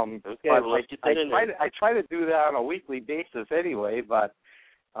 Okay, but well, I try to do that on a weekly basis anyway. But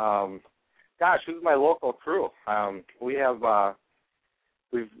gosh, who's my local crew? We have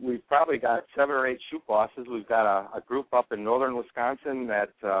we've probably got 7 or 8 shoot bosses. We've got a group up in northern Wisconsin that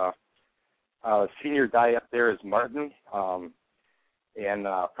senior guy up there is Martin, and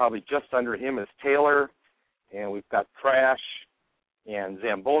probably just under him is Taylor, and we've got Crash and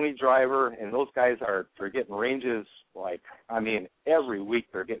Zamboni Driver, and those guys are getting ranges every week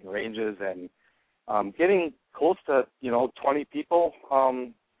they're getting ranges and getting close to 20 people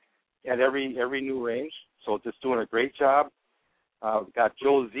at every new range. So just doing a great job. We've got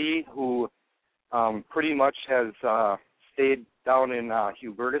Joe Z, who pretty much has stayed down in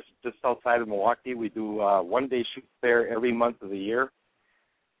Hubertus, just outside of Milwaukee. We do one-day shoot there every month of the year.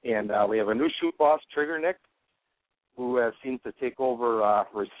 And we have a new shoot boss, Trigger Nick, who seems to take over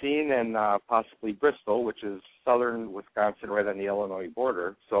Racine and possibly Bristol, which is southern Wisconsin, right on the Illinois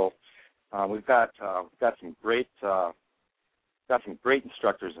border. So we've got some great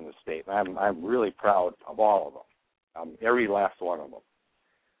instructors in the state. I'm really proud of all of them. Every last one of them.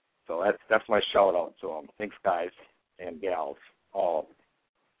 So that's my shout out to them. Thanks, guys and gals, all of them.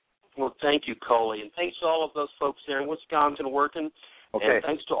 Well, thank you, Coley, and thanks to all of those folks there in Wisconsin working. Okay. And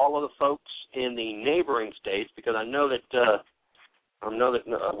thanks to all of the folks in the neighboring states, because I know that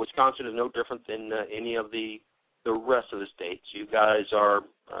Wisconsin is no different than any of the rest of the states. You guys are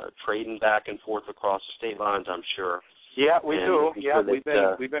trading back and forth across the state lines, I'm sure. Yeah, we do. Yeah,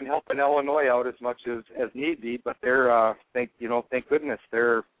 sure we've been helping Illinois out as much as need be, but they're thank goodness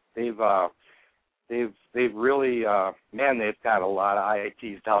they've really they've got a lot of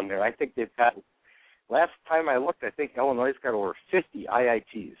IITs down there. I think they've got, last time I looked, I think Illinois's got over 50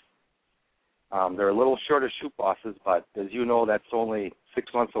 IITs. They're a little short of shoot bosses, but as you know, that's only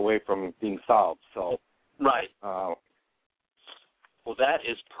 6 months away from being solved. So right. Well, that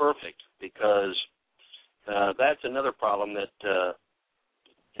is perfect, because that's another problem that a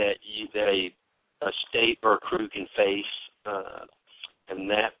state or a crew can face, and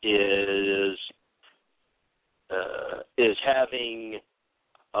that is having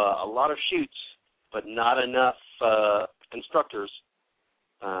a lot of shoots, but not enough instructors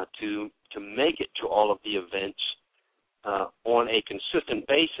to make it to all of the events on a consistent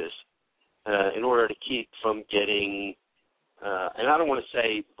basis in order to keep from getting. And I don't want to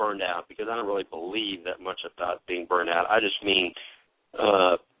say burned out, because I don't really believe that much about being burned out. I just mean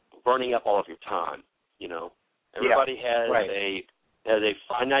burning up all of your time. Everybody has a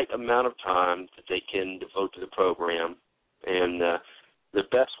finite amount of time that they can devote to the program, and the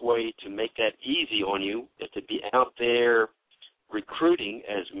best way to make that easy on you is to be out there recruiting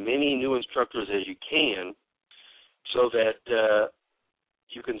as many new instructors as you can, so that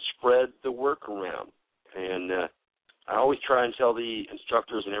you can spread the work around. And I always try and tell the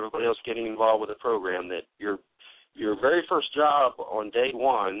instructors and everybody else getting involved with the program that your very first job on day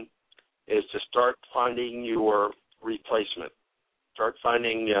one is to start finding your replacement. Start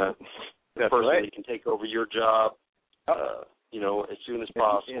finding the person that can take over your job, as soon as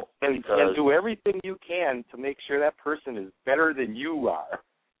possible. And do everything you can to make sure that person is better than you are.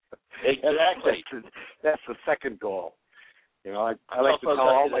 Exactly. That's the second goal. I like to tell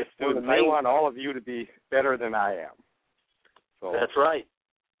all my students, I want all of you to be better than I am. So. That's right.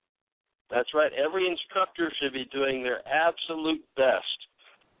 That's right. Every instructor should be doing their absolute best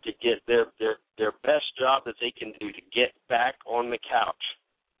to get their best job that they can do to get back on the couch.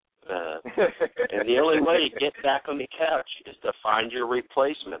 And the only way to get back on the couch is to find your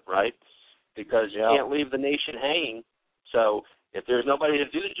replacement, right? Because you can't leave the nation hanging. So if there's nobody to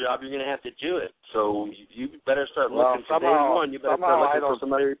do the job, you're going to have to do it. So you better start looking for day one. You better start looking for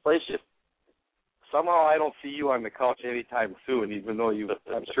somebody to replace you. Somehow I don't see you on the couch anytime soon, even though you've,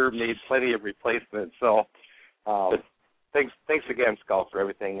 I'm sure, made plenty of replacements. So thanks again, Scout, for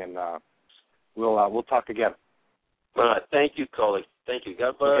everything, and we'll talk again. All right. Thank you, Coley. Thank you.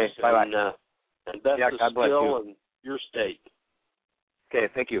 God bless. Okay, bye-bye. And best of skill in your state. Okay,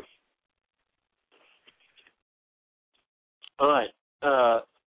 thank you. All right.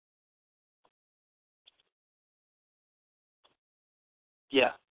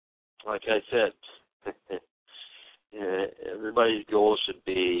 Like I said, everybody's goal should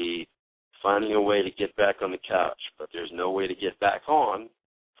be finding a way to get back on the couch, but there's no way to get back on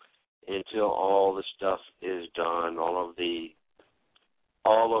until all the stuff is done, all of the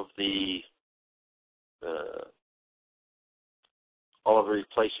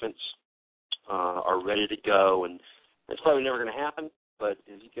replacements are ready to go, and it's probably never going to happen, but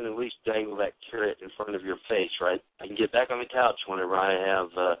you can at least dangle that carrot in front of your face, right? I can get back on the couch whenever I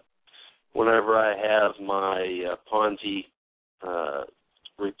have my Ponzi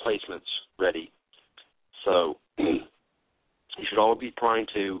replacements ready. So you should all be trying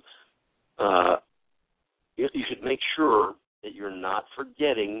to. You should make sure that you're not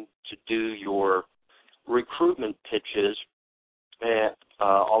forgetting to do your recruitment pitches at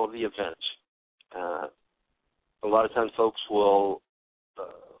all of the events. A lot of times folks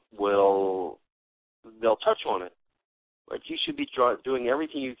they'll touch on it, but you should be doing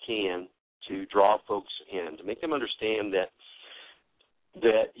everything you can to draw folks in, to make them understand that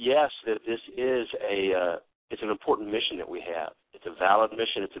yes, that this is it's an important mission that we have. It's a valid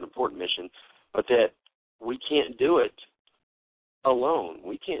mission. It's an important mission, but that we can't do it alone.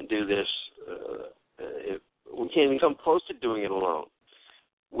 We can't do this. We can't even come close to doing it alone.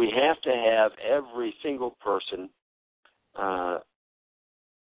 We have to have every single person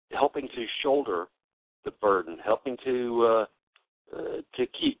helping to shoulder the burden, helping to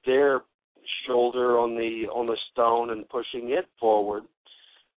keep their shoulder on the stone and pushing it forward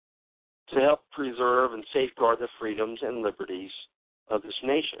to help preserve and safeguard the freedoms and liberties of this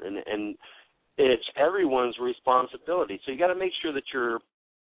nation. And it's everyone's responsibility. So you got to make sure that you're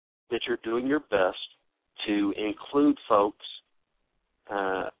doing your best to include folks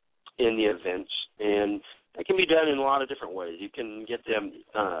in the events, and it can be done in a lot of different ways. You can get them,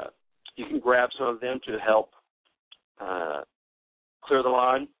 you can grab some of them to help clear the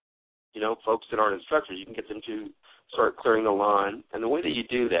line. You know, folks that aren't instructors, you can get them to start clearing the line. And the way that you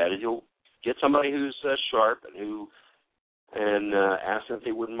do that is you'll get somebody who's sharp and ask them if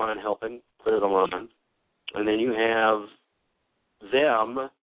they wouldn't mind helping clear the line. And then you have them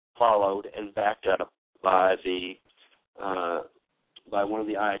followed and backed up by one of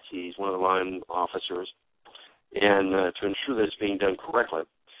the ITs, one of the line officers, and to ensure that it's being done correctly.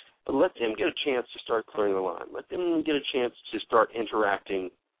 But let them get a chance to start clearing the line. Let them get a chance to start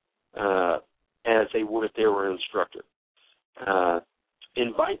interacting as they would if they were an instructor.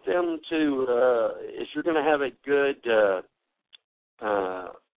 Invite them to, if you're going to have a good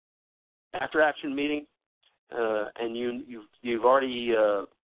after-action meeting, and you've already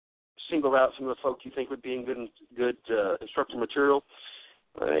singled out some of the folks you think would be in good instructional material,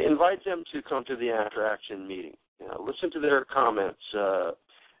 invite them to come to the after-action meeting. Listen to their comments.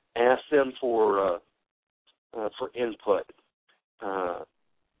 Ask them for input.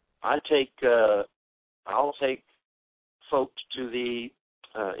 I'll take folks to the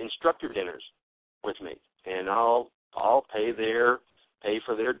instructor dinners with me, and I'll pay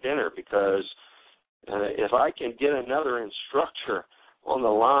for their dinner, because if I can get another instructor on the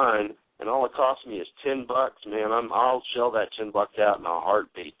line and all it costs me is $10, man, I'll shell that $10 out in a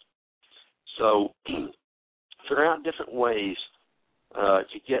heartbeat. So figure out different ways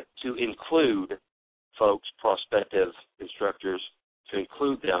to include folks, prospective instructors, to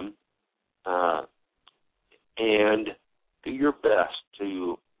include them, and do your best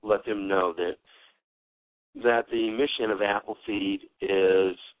to let them know that the mission of Appleseed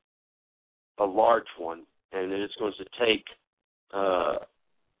is a large one, and that it's going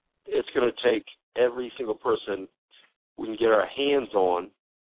to take every single person we can get our hands on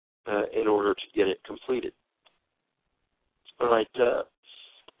in order to get it completed. All right,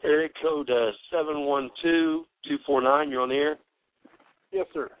 area code 712-249, you're on the air? Yes,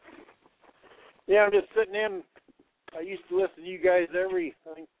 sir. Yeah, I'm just sitting in. I used to listen to you guys every,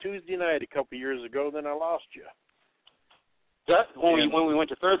 I think, Tuesday night a couple of years ago, then I lost you. That's when we went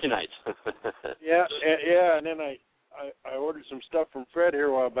to Thursday nights. yeah, and then I ordered some stuff from Fred here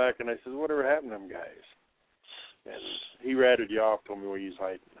a while back, and I said, whatever happened to them guys? And he ratted you off, told me where you was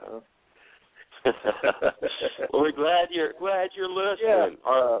hiding, huh? Well, we're glad you're listening. Yeah,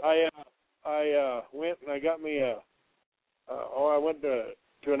 I went and I got me I went to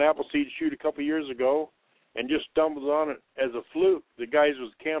an Appleseed shoot a couple of years ago, and just stumbled on it as a fluke. The guys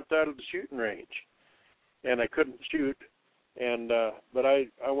was camped out at the shooting range, and I couldn't shoot. And but I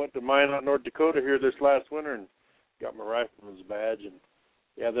went to Minot, North Dakota here this last winter and got my rifleman's badge. And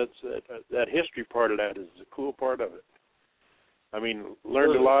yeah, that history part of that is the cool part of it. I mean,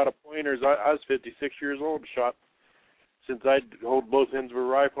 learned a lot of pointers. I was 56 years old, shot. Since I'd hold both ends of a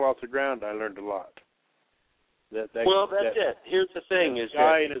rifle off the ground, I learned a lot. That's it. Here's the thing: is the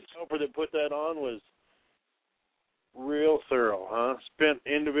guy and his helper that put that on was real thorough, huh? Spent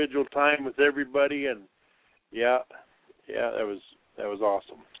individual time with everybody, and yeah, that was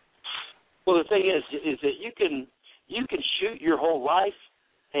awesome. Well, the thing is that you can shoot your whole life,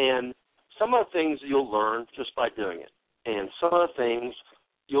 and some of the things you'll learn just by doing it, and some of the things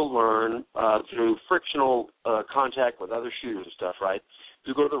you'll learn through frictional contact with other shooters and stuff, right?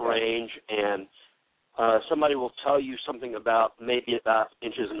 You go to the range, and somebody will tell you something about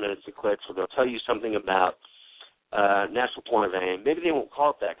inches and minutes and clicks, or they'll tell you something about natural point of aim. Maybe they won't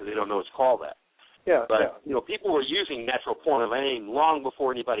call it that because they don't know it's called that. Yeah. But, people were using natural point of aim long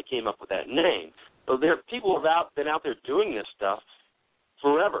before anybody came up with that name. So people have been out there doing this stuff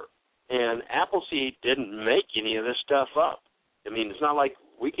forever. And Appleseed didn't make any of this stuff up. I mean, it's not like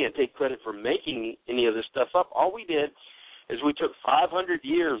we can't take credit for making any of this stuff up. All we did is we took 500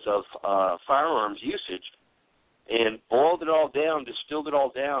 years of firearms usage and boiled it all down, distilled it all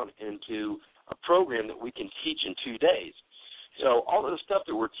down into a program that we can teach in 2 days. So all of the stuff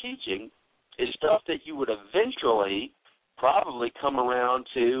that we're teaching is stuff that you would eventually probably come around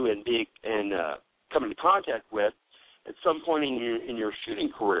to and come into contact with at some point in your shooting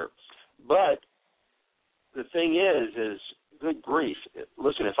career. But the thing is good grief.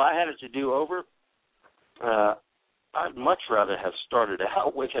 Listen, if I had it to do over, I'd much rather have started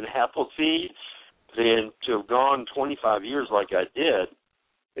out with an Appleseed than to have gone 25 years like I did.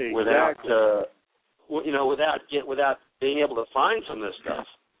 Exactly. without being able to find some of this stuff.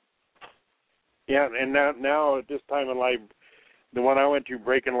 Yeah, and now at this time in life, the one I went to,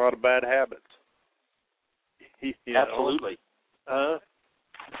 breaking a lot of bad habits. Absolutely.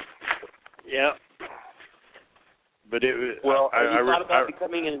 Yeah. But you thought about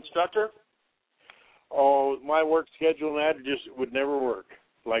becoming an instructor? Oh, my work schedule and that just would never work.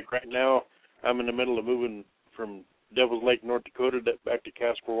 Like right now, I'm in the middle of moving from Devil's Lake, North Dakota, back to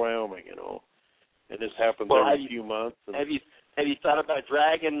Casper, Wyoming. And this happens every few months. And have you thought about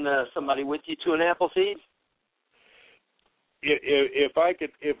dragging somebody with you to an Appleseed? If I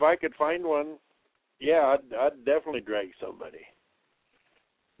could find one, yeah, I'd definitely drag somebody.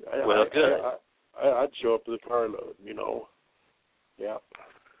 Well, good. I'd show up to the carload, Yeah.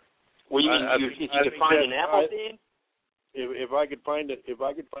 Well, if you could find an Appleseed? If I could find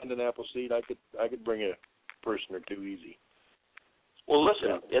an Appleseed, I could bring a person or two easy. Well,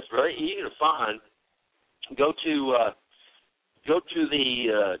 listen, it's very easy to find. Go to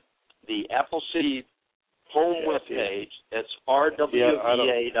the Appleseed home webpage. That's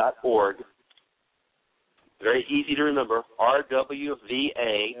rwva.org. Very easy to remember. rwva.org.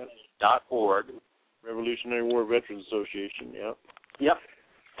 Revolutionary War Veterans Association. Yeah. Yep.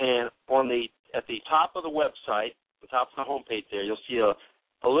 And at the top of the website, the top of the homepage there, you'll see a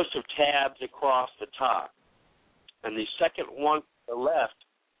list of tabs across the top. And the second one to the left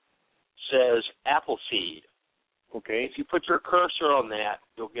says Appleseed. Okay. If you put your cursor on that,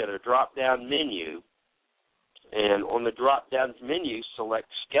 you'll get a drop-down menu. And on the drop-down menu, select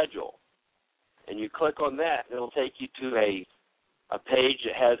Schedule. And you click on that, and it'll take you to a page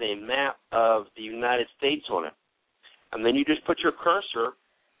that has a map of the United States on it. And then you just put your cursor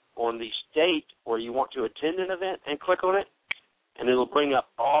on the state where you want to attend an event and click on it, and it'll bring up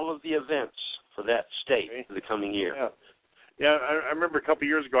all of the events for that state for the coming year. Yeah. Yeah, I remember a couple of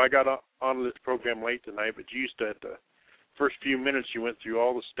years ago I got on this program late tonight, but you used to, at the first few minutes, you went through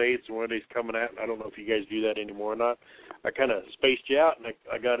all the states and where they's coming at. And I don't know if you guys do that anymore or not. I kind of spaced you out, and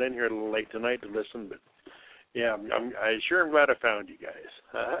I got in here a little late tonight to listen. But, yeah, I sure am glad I found you guys.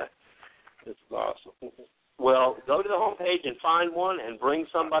 This is awesome. Well, go to the homepage and find one and bring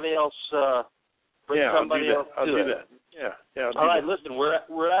somebody else. I'll do that. Yeah. All right, listen,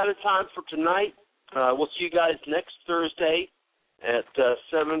 we're out of time for tonight. We'll see you guys next Thursday at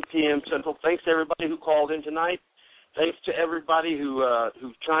 7 p.m. Central. Thanks to everybody who called in tonight. Thanks to everybody who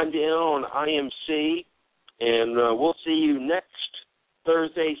chimed in on IMC. And we'll see you next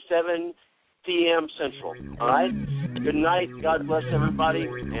Thursday, 7 p.m. Central. All right? Good night. God bless everybody.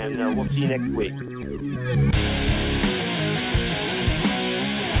 And we'll see you next week.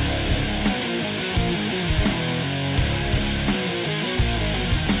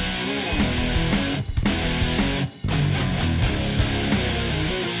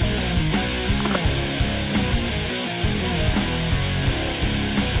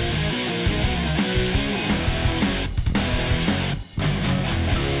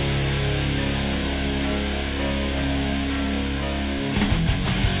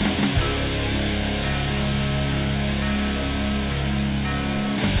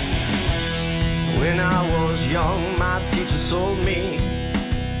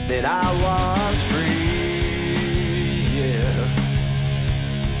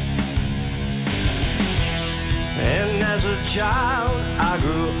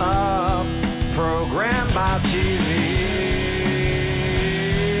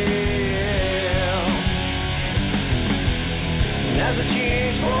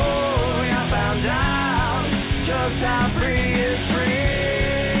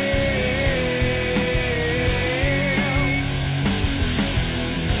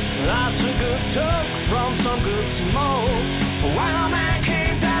 good took from some good smoke. A wild man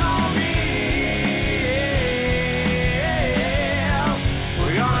came down on me. Yeah.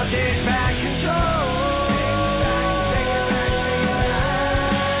 We're gonna take back control.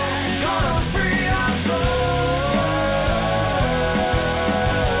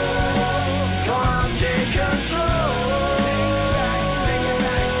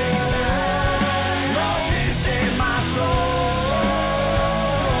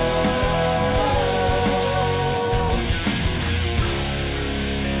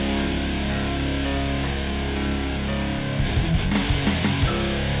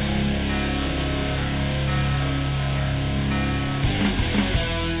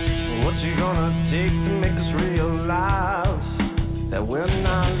 Take to make